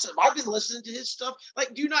awesome. I've been listening to his stuff.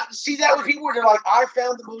 Like, do you not see that with people where they're like, I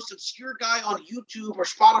found the most obscure guy on YouTube or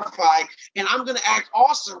Spotify, and I'm going to act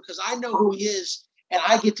awesome because I know who he is, and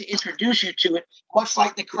I get to introduce you to it, much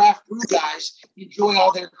like the craft brew guys enjoy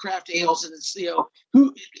all their craft ales. And it's,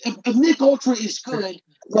 Mick Ultra is good,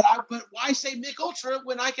 but why say Mick Ultra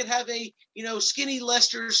when I could have a, Skinny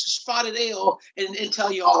Lester's Spotted Ale and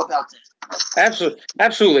tell you all about that?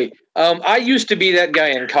 Absolutely. I used to be that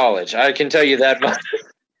guy in college. I can tell you that much.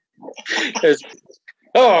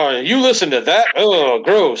 oh, you listen to that? Oh,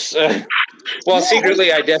 gross. Well,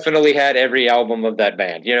 secretly, I definitely had every album of that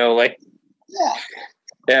band. Like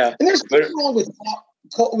yeah. And there's nothing wrong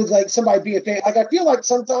with like somebody being a fan. Like I feel like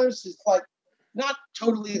sometimes it's like not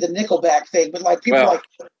totally the Nickelback thing, but like people like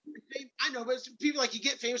I know, but people like you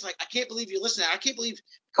get famous. Like I can't believe you listen to that. I can't believe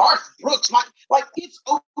Garth Brooks. Like it's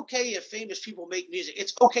okay if famous people make music.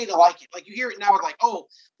 It's okay to like it. Like you hear it now, like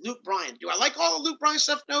Luke Bryan. Do I like all the Luke Bryan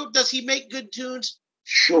stuff? No. Does he make good tunes?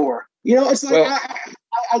 Sure. It's like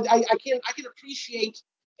I can appreciate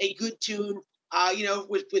a good tune.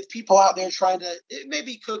 With people out there trying to, it may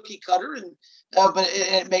be cookie cutter but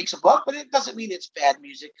it makes a buck, but it doesn't mean it's bad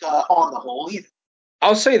music on the whole either.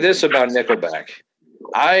 I'll say this about Nickelback.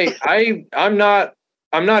 I'm not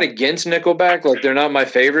against Nickelback. Like they're not my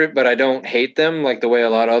favorite, but I don't hate them like the way a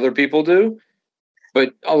lot of other people do.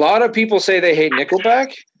 But a lot of people say they hate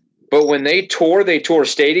Nickelback, but when they tour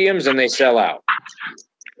stadiums and they sell out.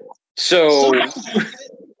 So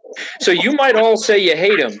you might all say you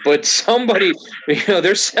hate them, but somebody,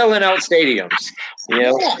 they're selling out stadiums.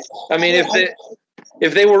 I mean,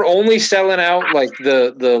 if they were only selling out like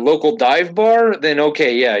the local dive bar, then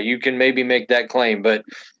okay, yeah, you can maybe make that claim. But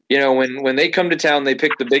when they come to town, they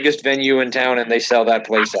pick the biggest venue in town and they sell that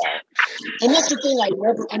place out. And that's the thing I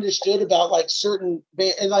never understood about like certain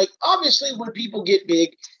and like obviously when people get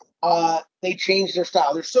big, they change their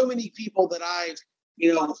style. There's so many people that I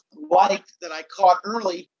liked that I caught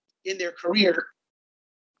early in their career,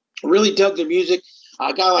 really dug their music.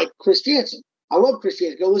 A guy like Chris Janson. I love Chris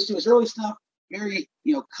Janson. Go listen to his early stuff. Very,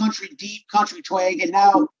 country, deep country twang. And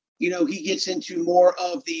now, he gets into more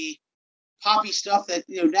of the poppy stuff that,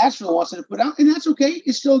 Nashville wants to put out. And that's okay.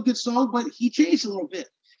 It's still a good song, but he changed a little bit.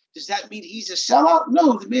 Does that mean he's a sellout?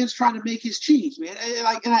 No, the man's trying to make his cheese, man.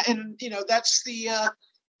 And that's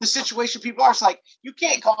the situation people are. It's like, you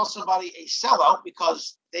can't call somebody a sellout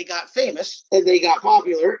because they got famous and they got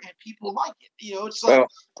popular and people like it. It's like,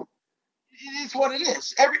 it is what it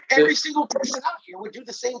is. Every single person out here would do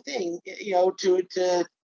the same thing, to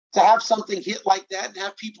have something hit like that and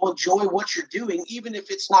have people enjoy what you're doing, even if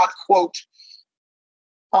it's not, quote,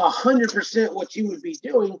 100% what you would be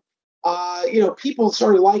doing. People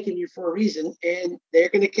started liking you for a reason, and they're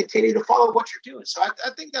going to continue to follow what you're doing. So I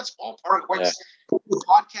think that's all part of what's with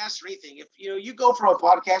podcasts or anything. If you go from a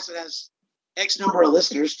podcast that has X number of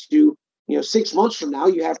listeners to 6 months from now,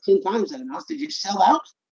 you have 10 times that amount. Did you sell out?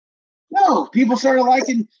 No, people started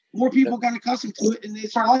liking. More people got accustomed to it, and they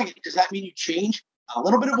started liking it. Does that mean you change a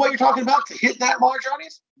little bit of what you're talking about to hit that large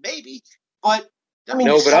audience? Maybe, but I mean,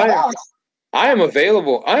 no. But I am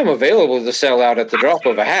available. I am available to sell out at the drop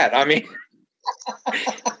of a hat. I mean,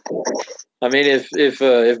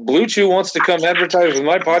 if Blue Chew wants to come advertise with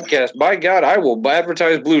my podcast, by God, I will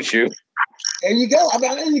advertise Blue Chew. There you go. I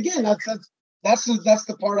mean, and again, that's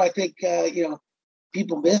the part I think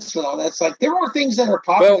people miss with all that. It's like there are things that are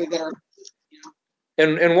popular that are.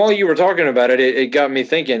 And while you were talking about it, it got me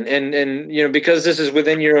thinking. And because this is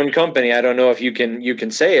within your own company, I don't know if you can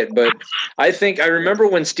say it, but I remember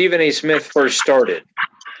when Stephen A. Smith first started,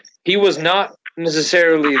 he was not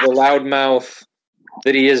necessarily the loudmouth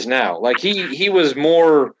that he is now. Like he was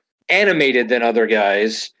more animated than other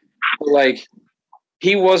guys. Like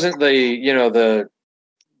he wasn't the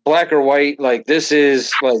black or white. Like this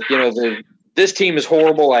is like this team is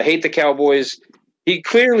horrible. I hate the Cowboys. He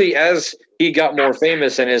clearly, as he got more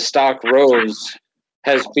famous and his stock rose,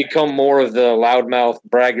 has become more of the loudmouth,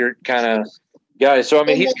 braggart kind of guy. So I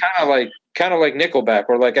mean, he's kind of like Nickelback,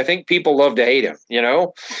 where like I think people love to hate him.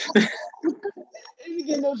 And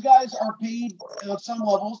again, those guys are paid at some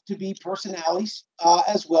levels to be personalities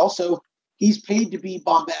as well. So he's paid to be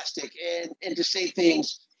bombastic and to say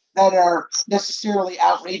things that are necessarily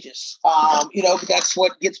outrageous. That's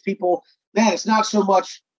what gets people. Man, it's not so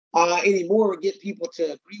much. Anymore, get people to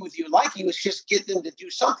agree with you and like you. It's just get them to do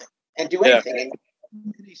something and do anything. And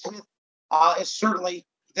Anthony Smith is certainly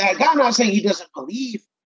that guy. I'm not saying he doesn't believe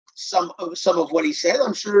some of what he said.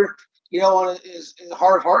 I'm sure on his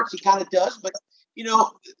heart of hearts he kind of does. But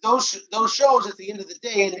those shows at the end of the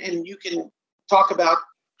day, and you can talk about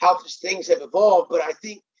how things have evolved. But I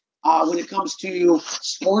think when it comes to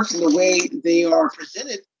sports and the way they are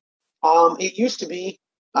presented, it used to be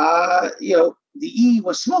the E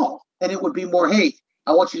was small, and it would be more, hey,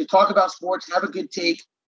 I want you to talk about sports, have a good take,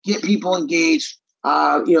 get people engaged,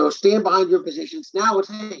 stand behind your positions. Now it's,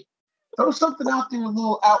 hey, throw something out there a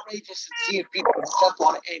little outrageous and see if people will jump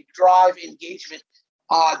on it and drive engagement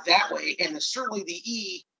that way. And certainly the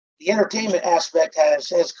E, the entertainment aspect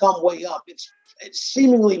has come way up. It's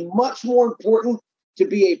seemingly much more important to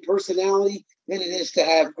be a personality than it is to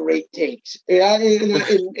have great takes. And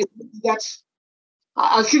that's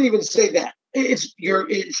I shouldn't even say that.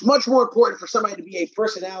 It's much more important for somebody to be a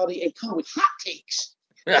personality and come with hot takes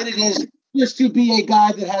than it is just to be a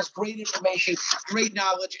guy that has great information, great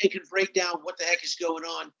knowledge, and can break down what the heck is going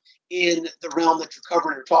on in the realm that you're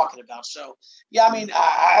covering or talking about. So, yeah, I mean,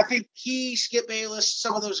 I think Skip Bayless,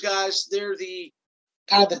 some of those guys, they're the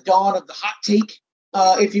kind of the dawn of the hot take,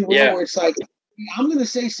 if you will, where it's like, I'm going to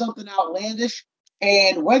say something outlandish,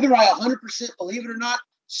 and whether I 100% believe it or not,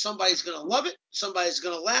 somebody's going to love it, somebody's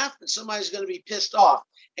going to laugh, and somebody's going to be pissed off.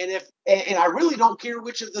 And I really don't care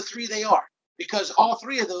which of the three they are, because all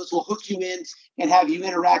three of those will hook you in and have you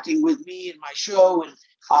interacting with me and my show and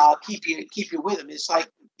keep you with them. It's like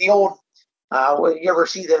the old, you ever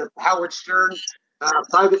see the Howard Stern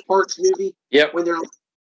Private Parts movie? Yep. When they're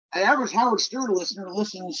an average Howard Stern listener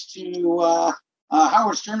listens to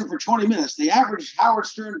Howard Stern for 20 minutes. The average Howard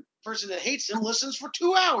Stern person that hates him listens for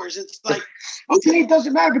 2 hours. It's like, okay, it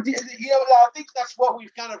doesn't matter. But, I think that's what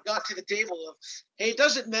we've kind of got to the table of, hey, it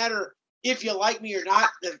doesn't matter if you like me or not.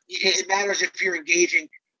 It matters if you're engaging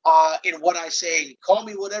in what I say. Call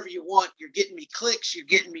me whatever you want. You're getting me clicks. You're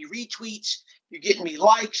getting me retweets. You're getting me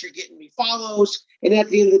likes. You're getting me follows. And at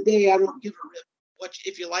the end of the day, I don't give a rip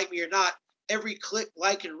if you like me or not. Every click,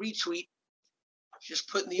 like, and retweet, just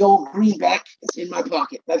putting the old greenback in my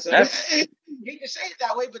pocket. I hate to say it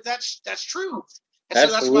that way, but that's true. And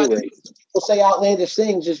absolutely. So that's why people say outlandish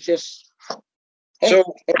things is just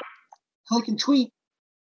click and tweet.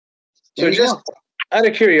 So just out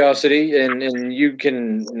of curiosity, and you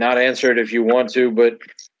can not answer it if you want to, but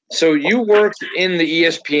so you worked in the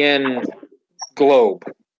ESPN Globe.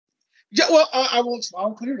 Yeah, well,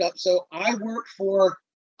 I'll clear it up. So I work for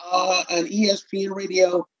an ESPN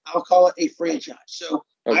radio, I'll call it a franchise. So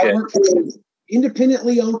I work for an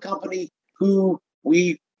independently owned company who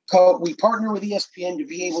we partner with ESPN to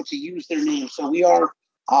be able to use their name. So we are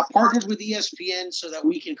partnered with ESPN so that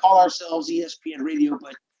we can call ourselves ESPN Radio.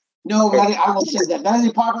 But no, I won't say that. Not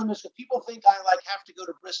any problem is because people think I have to go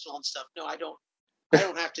to Bristol and stuff. No, I don't. I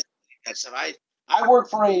don't have to do that stuff. I work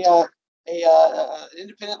for a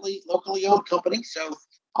independently, locally owned company. So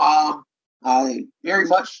very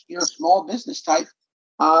much, small business type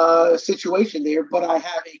situation there, but I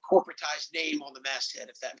have a corporatized name on the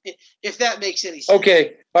masthead. If that makes any sense.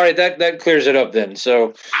 Okay, all right, that clears it up then.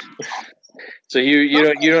 So you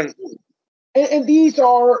don't. And these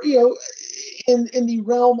are in the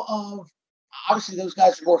realm of, obviously those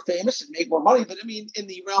guys are more famous and make more money, but I mean in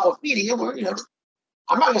the realm of media, where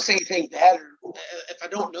I'm not going to say anything bad, or if I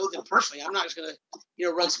don't know them personally, I'm not just going to,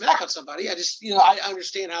 run smack on somebody. I just, I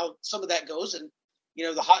understand how some of that goes. And,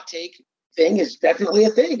 the hot take thing is definitely a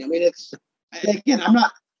thing. I mean, I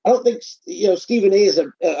don't think, Stephen A is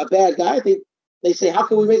a bad guy. I think they say, how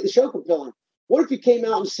can we make the show compelling? What if you came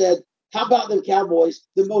out and said, how about them Cowboys,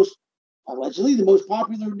 allegedly the most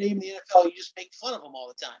popular name in the NFL, you just make fun of them all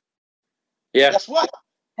the time. Yeah. Guess what?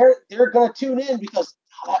 They're going to tune in because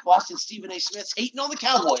that Boston Stephen A. Smith's hating on the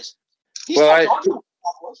Cowboys. He's not talking about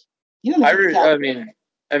the Cowboys.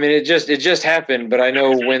 I mean, it just happened. But I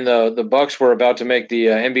know when the Bucks were about to make the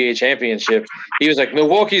NBA championship, he was like,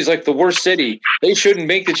 Milwaukee's like the worst city. They shouldn't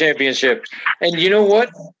make the championship. And you know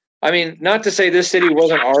what? I mean, not to say this city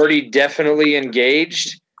wasn't already definitely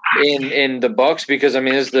engaged in the Bucks, because I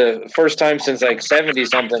mean, it's the first time since like 70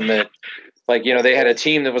 something that they had a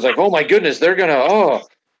team that was like, oh my goodness, they're gonna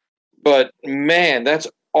But man, that's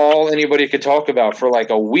all anybody could talk about for like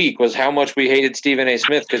a week was how much we hated Stephen A.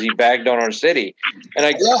 Smith because he bagged on our city. And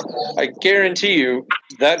I guarantee you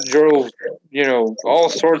that drove, all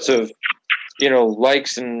sorts of,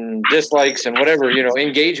 likes and dislikes and whatever,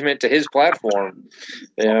 engagement to his platform.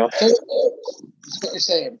 That's what you're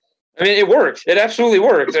saying. I mean, it worked. It absolutely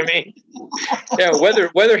worked. I mean, yeah,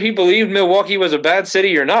 whether he believed Milwaukee was a bad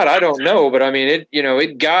city or not, I don't know. But I mean,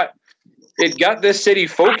 it got this city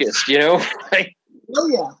focused, Oh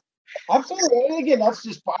yeah, absolutely. And again, I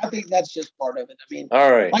think that's just part of it. I mean, all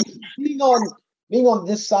right, like being on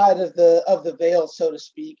this side of the veil, so to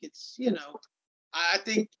speak. It's I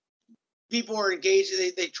think people are engaged.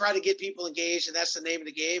 They try to get people engaged, and that's the name of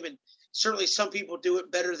the game. And certainly, some people do it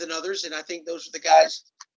better than others. And I think those are the guys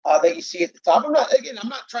that you see at the top. I'm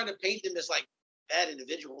not trying to paint them as like bad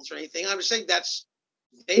individuals or anything. I'm just saying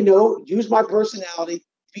they use my personality,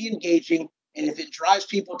 be engaging, and if it drives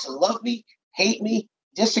people to love me, hate me,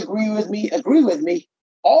 disagree with me, agree with me,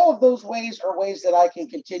 all of those ways are ways that I can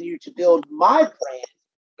continue to build my brand,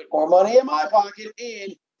 put more money in my pocket,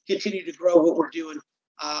 and continue to grow what we're doing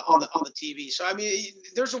on the TV. So I mean,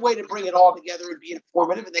 there's a way to bring it all together and be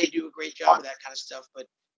informative, and they do a great job of that kind of stuff. But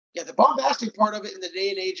yeah, the bombastic part of it in the day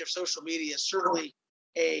and age of social media is certainly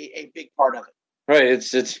a big part of it. Right.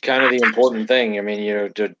 It's kind of the important thing. I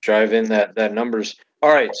mean, to drive in that numbers. All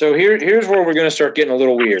right. So here's where we're going to start getting a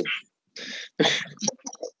little weird.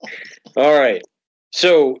 All right.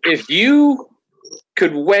 So if you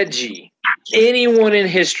could wedgie anyone in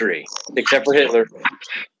history except for Hitler,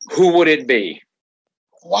 who would it be?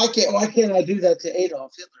 Why can't I do that to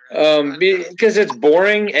Adolf Hitler? Because it's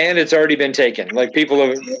boring and it's already been taken. Like people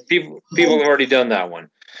have already done that one.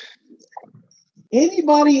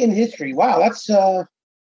 Anybody in history? Wow, that's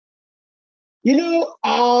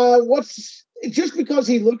what's just because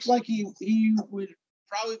he looks like he would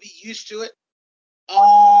probably be used to it.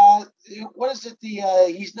 What is it?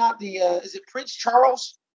 He's not the. Is it Prince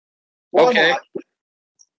Charles? Why okay. Not?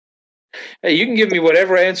 Hey, you can give me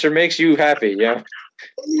whatever answer makes you happy. Yeah.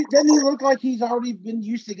 Doesn't he look like he's already been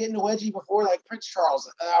used to getting a wedgie before, like Prince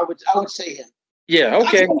Charles? I would say him. Yeah.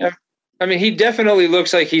 Okay. I mean, he definitely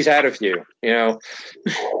looks like he's had a few. Yeah.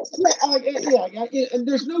 And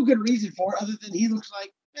there's no good reason for it other than he looks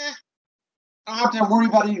like. I don't have to worry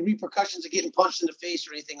about any repercussions of getting punched in the face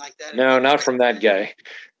or anything like that. No, not from that guy.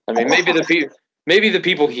 I mean, maybe the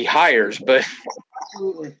people he hires, but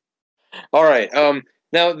absolutely. All right.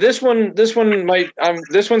 Now this one's going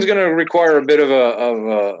to require a bit of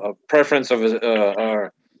a preference of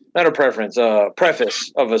not a preference,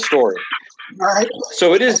 preface of a story. All right.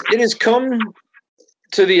 So it has come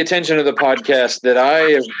to the attention of the podcast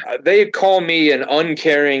that they call me an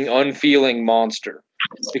uncaring, unfeeling monster,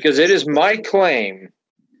 because it is my claim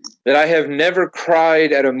that I have never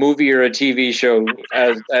cried at a movie or a TV show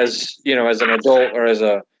as an adult or as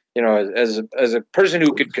a person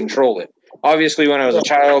who could control it. Obviously, when I was a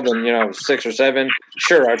child and I was 6 or 7,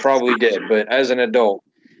 sure, I probably did, but as an adult.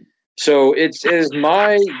 So it is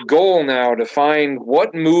my goal now to find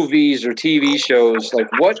what movies or TV shows,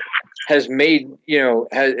 like what has made,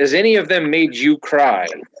 has any of them made you cry,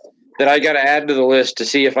 that I got to add to the list to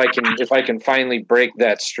see if I can finally break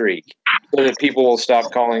that streak, so that people will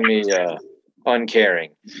stop calling me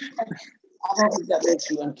uncaring. I don't think that makes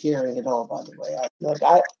you uncaring at all. By the way,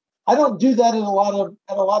 I don't do that in a lot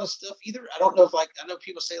of stuff either. I don't know if I know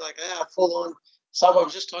people say like full on. So I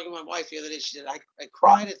was just talking to my wife the other day. She said I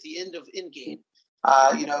cried at the end of Endgame,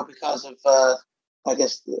 because of I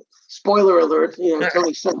guess the spoiler alert.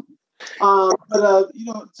 Tony Stark.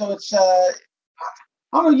 So it's.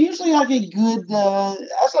 I don't know. Usually, I get good.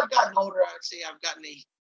 As I've gotten older, I'd say I've gotten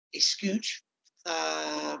a scooch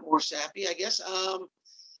more sappy, I guess. I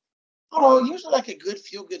don't know. Usually, like a good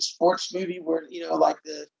feel good sports movie where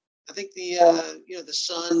I think the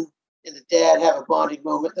son and the dad have a bonding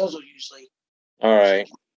moment. Those are usually all right.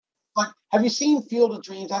 Like, have you seen Field of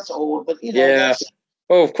Dreams? That's old, but yeah.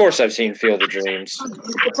 Oh, of course I've seen Field of Dreams. I'm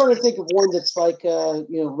trying to think of one that's like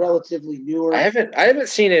relatively newer. I haven't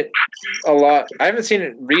seen it a lot. I haven't seen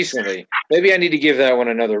it recently. Maybe I need to give that one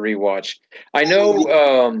another rewatch. I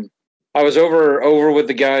know I was over with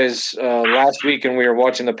the guys last week and we were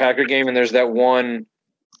watching the Packer game, and there's that one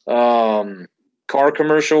car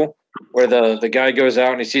commercial where the guy goes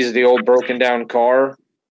out and he sees the old broken down car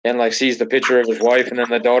and like sees the picture of his wife, and then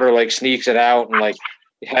the daughter like sneaks it out and like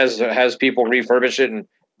has people refurbish it and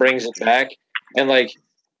brings it back. And like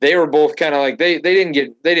they were both kind of like they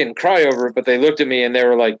didn't cry over it, but they looked at me and they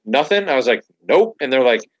were like, nothing. I was like, nope. And they're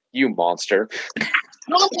like, you monster.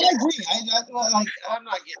 No, I agree. I'm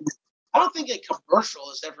not getting. I don't think a commercial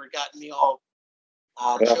has ever gotten me all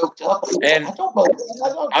choked up. And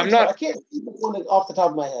I can't think of one off the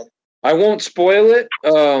top of my head. I won't spoil it.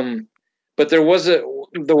 But there was the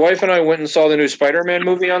wife and I went and saw the new Spider-Man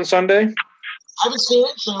movie on Sunday. I haven't seen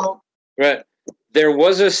it, so. Right. There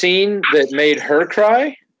was a scene that made her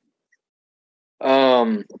cry.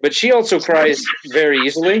 But she also cries very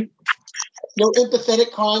easily. No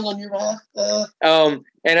empathetic crying on your behalf?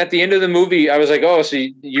 And at the end of the movie, I was like, oh, so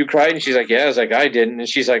you cried? And she's like, yeah. I was like, I didn't. And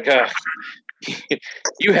she's like,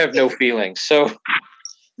 you have no feelings. So.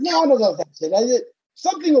 No, I don't know if that's it.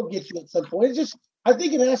 Something will get you at some point. I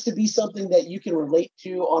think it has to be something that you can relate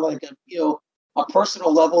to on like a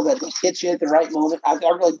personal level that hits you at the right moment. I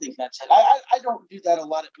really think that's it. I don't do that a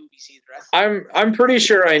lot of movies either. I'm pretty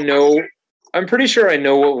sure I know. I'm pretty sure I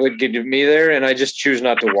know what would get me there, and I just choose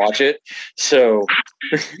not to watch it. So.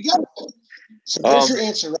 So there's your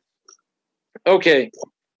answer. Okay.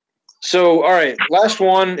 So all right, last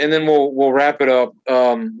one, and then we'll wrap it up.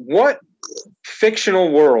 What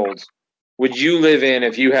fictional world would you live in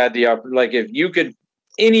if you had if you could,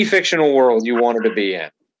 any fictional world you wanted to be in?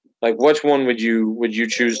 Like, which one would you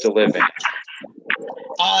choose to live in?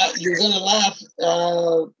 You're gonna laugh,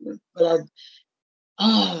 but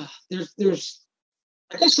there's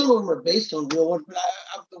I guess some of them are based on real ones, but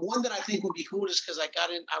the one that I think would be cool just because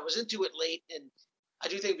I was into it late, and I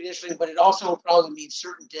do think it'd be interesting, but it also will probably mean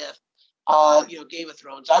certain death. Game of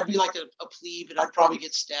Thrones. I'd be like a plebe, and I'd probably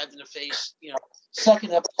get stabbed in the face.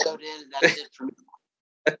 Second episode in, and that's it for me.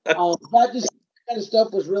 That kind of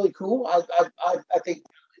stuff was really cool. I think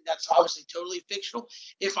that's obviously totally fictional.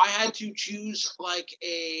 If I had to choose like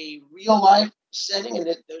a real life setting, and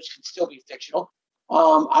those can still be fictional,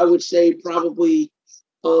 I would say probably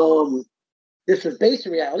this was based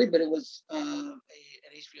in reality, but it was an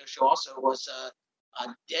HBO show also was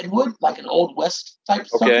Deadwood, like an Old West type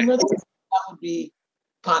something. Really. That would be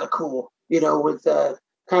kind of cool, with kind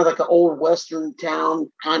of like an old Western town,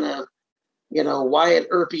 kind of, Wyatt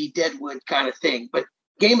Earpy, Deadwood kind of thing. But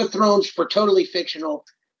Game of Thrones for totally fictional,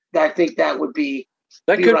 I think that would be.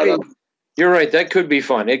 You're right. That could be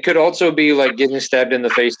fun. It could also be like getting stabbed in the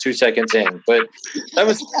face 2 seconds in. But I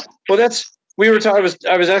was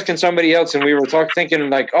asking somebody else, and we were thinking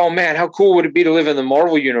like, oh man, how cool would it be to live in the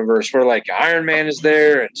Marvel universe where like Iron Man is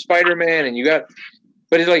there and Spider-Man, and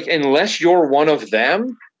but it's like, unless you're one of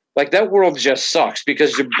them, like that world just sucks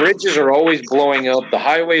because the bridges are always blowing up. The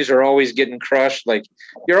highways are always getting crushed. Like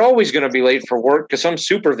you're always going to be late for work because some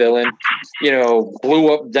supervillain,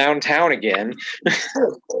 blew up downtown again.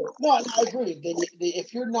 No, I agree.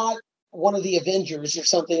 If you're not one of the Avengers or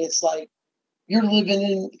something, it's like you're living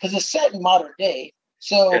in, because it's set in modern day.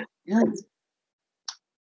 So you're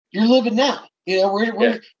living now.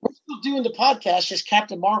 We're still doing the podcast, just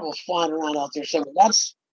Captain Marvel's flying around out there somewhere.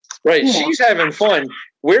 That's right. She's having fun.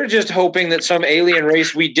 We're just hoping that some alien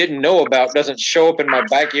race we didn't know about doesn't show up in my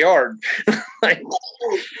backyard. Great.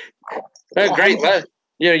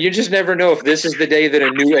 You just never know if this is the day that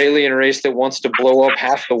a new alien race that wants to blow up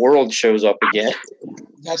half the world shows up again.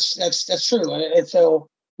 That's true. And so,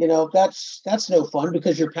 that's no fun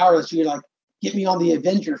because you're powerless. You're like, get me on the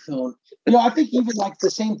Avenger phone. I think even like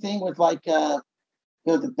the same thing with like, the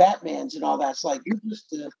Batmans and all that. It's like, you're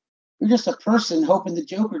just a person hoping the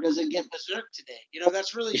Joker doesn't get berserk today.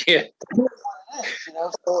 That's really So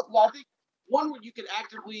I think one where you can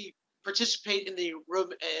actively participate in the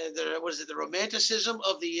romanticism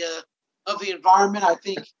of the environment. I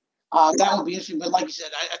think that would be interesting. But like you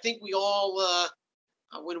said, I think we all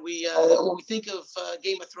when we think of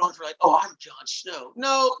Game of Thrones, we're like, oh, I'm Jon Snow.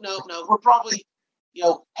 No, we're probably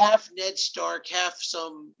half Ned Stark, half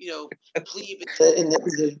some plebe in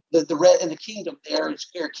the kingdom there,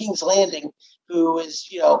 or King's Landing, who is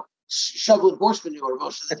shoveling horse manure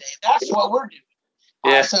most of the day. That's what we're doing.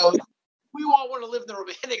 Yeah. So we all want to live the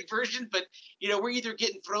romantic version, but we're either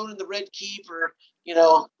getting thrown in the Red Keep or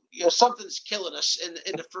something's killing us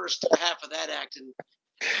in the first half of that act. And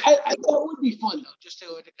I thought it would be fun though, just to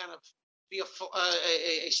kind of be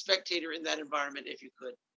a spectator in that environment if you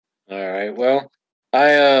could. All right. Well,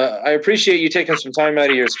 I appreciate you taking some time out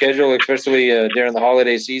of your schedule, especially during the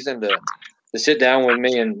holiday season, to sit down with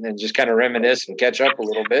me and just kind of reminisce and catch up a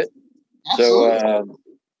little bit. Absolutely. So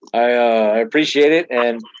I appreciate it,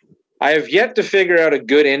 and I have yet to figure out a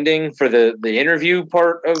good ending for the interview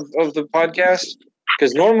part of the podcast,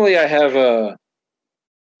 because normally I have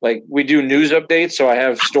we do news updates, so I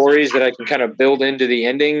have stories that I can kind of build into the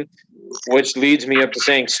ending, which leads me up to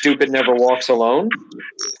saying "Stupid never walks alone."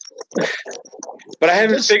 But I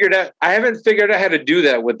haven't figured out how to do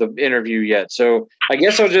that with the interview yet. So I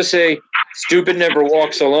guess I'll just say "Stupid never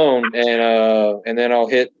walks alone," and then I'll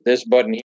hit this button here.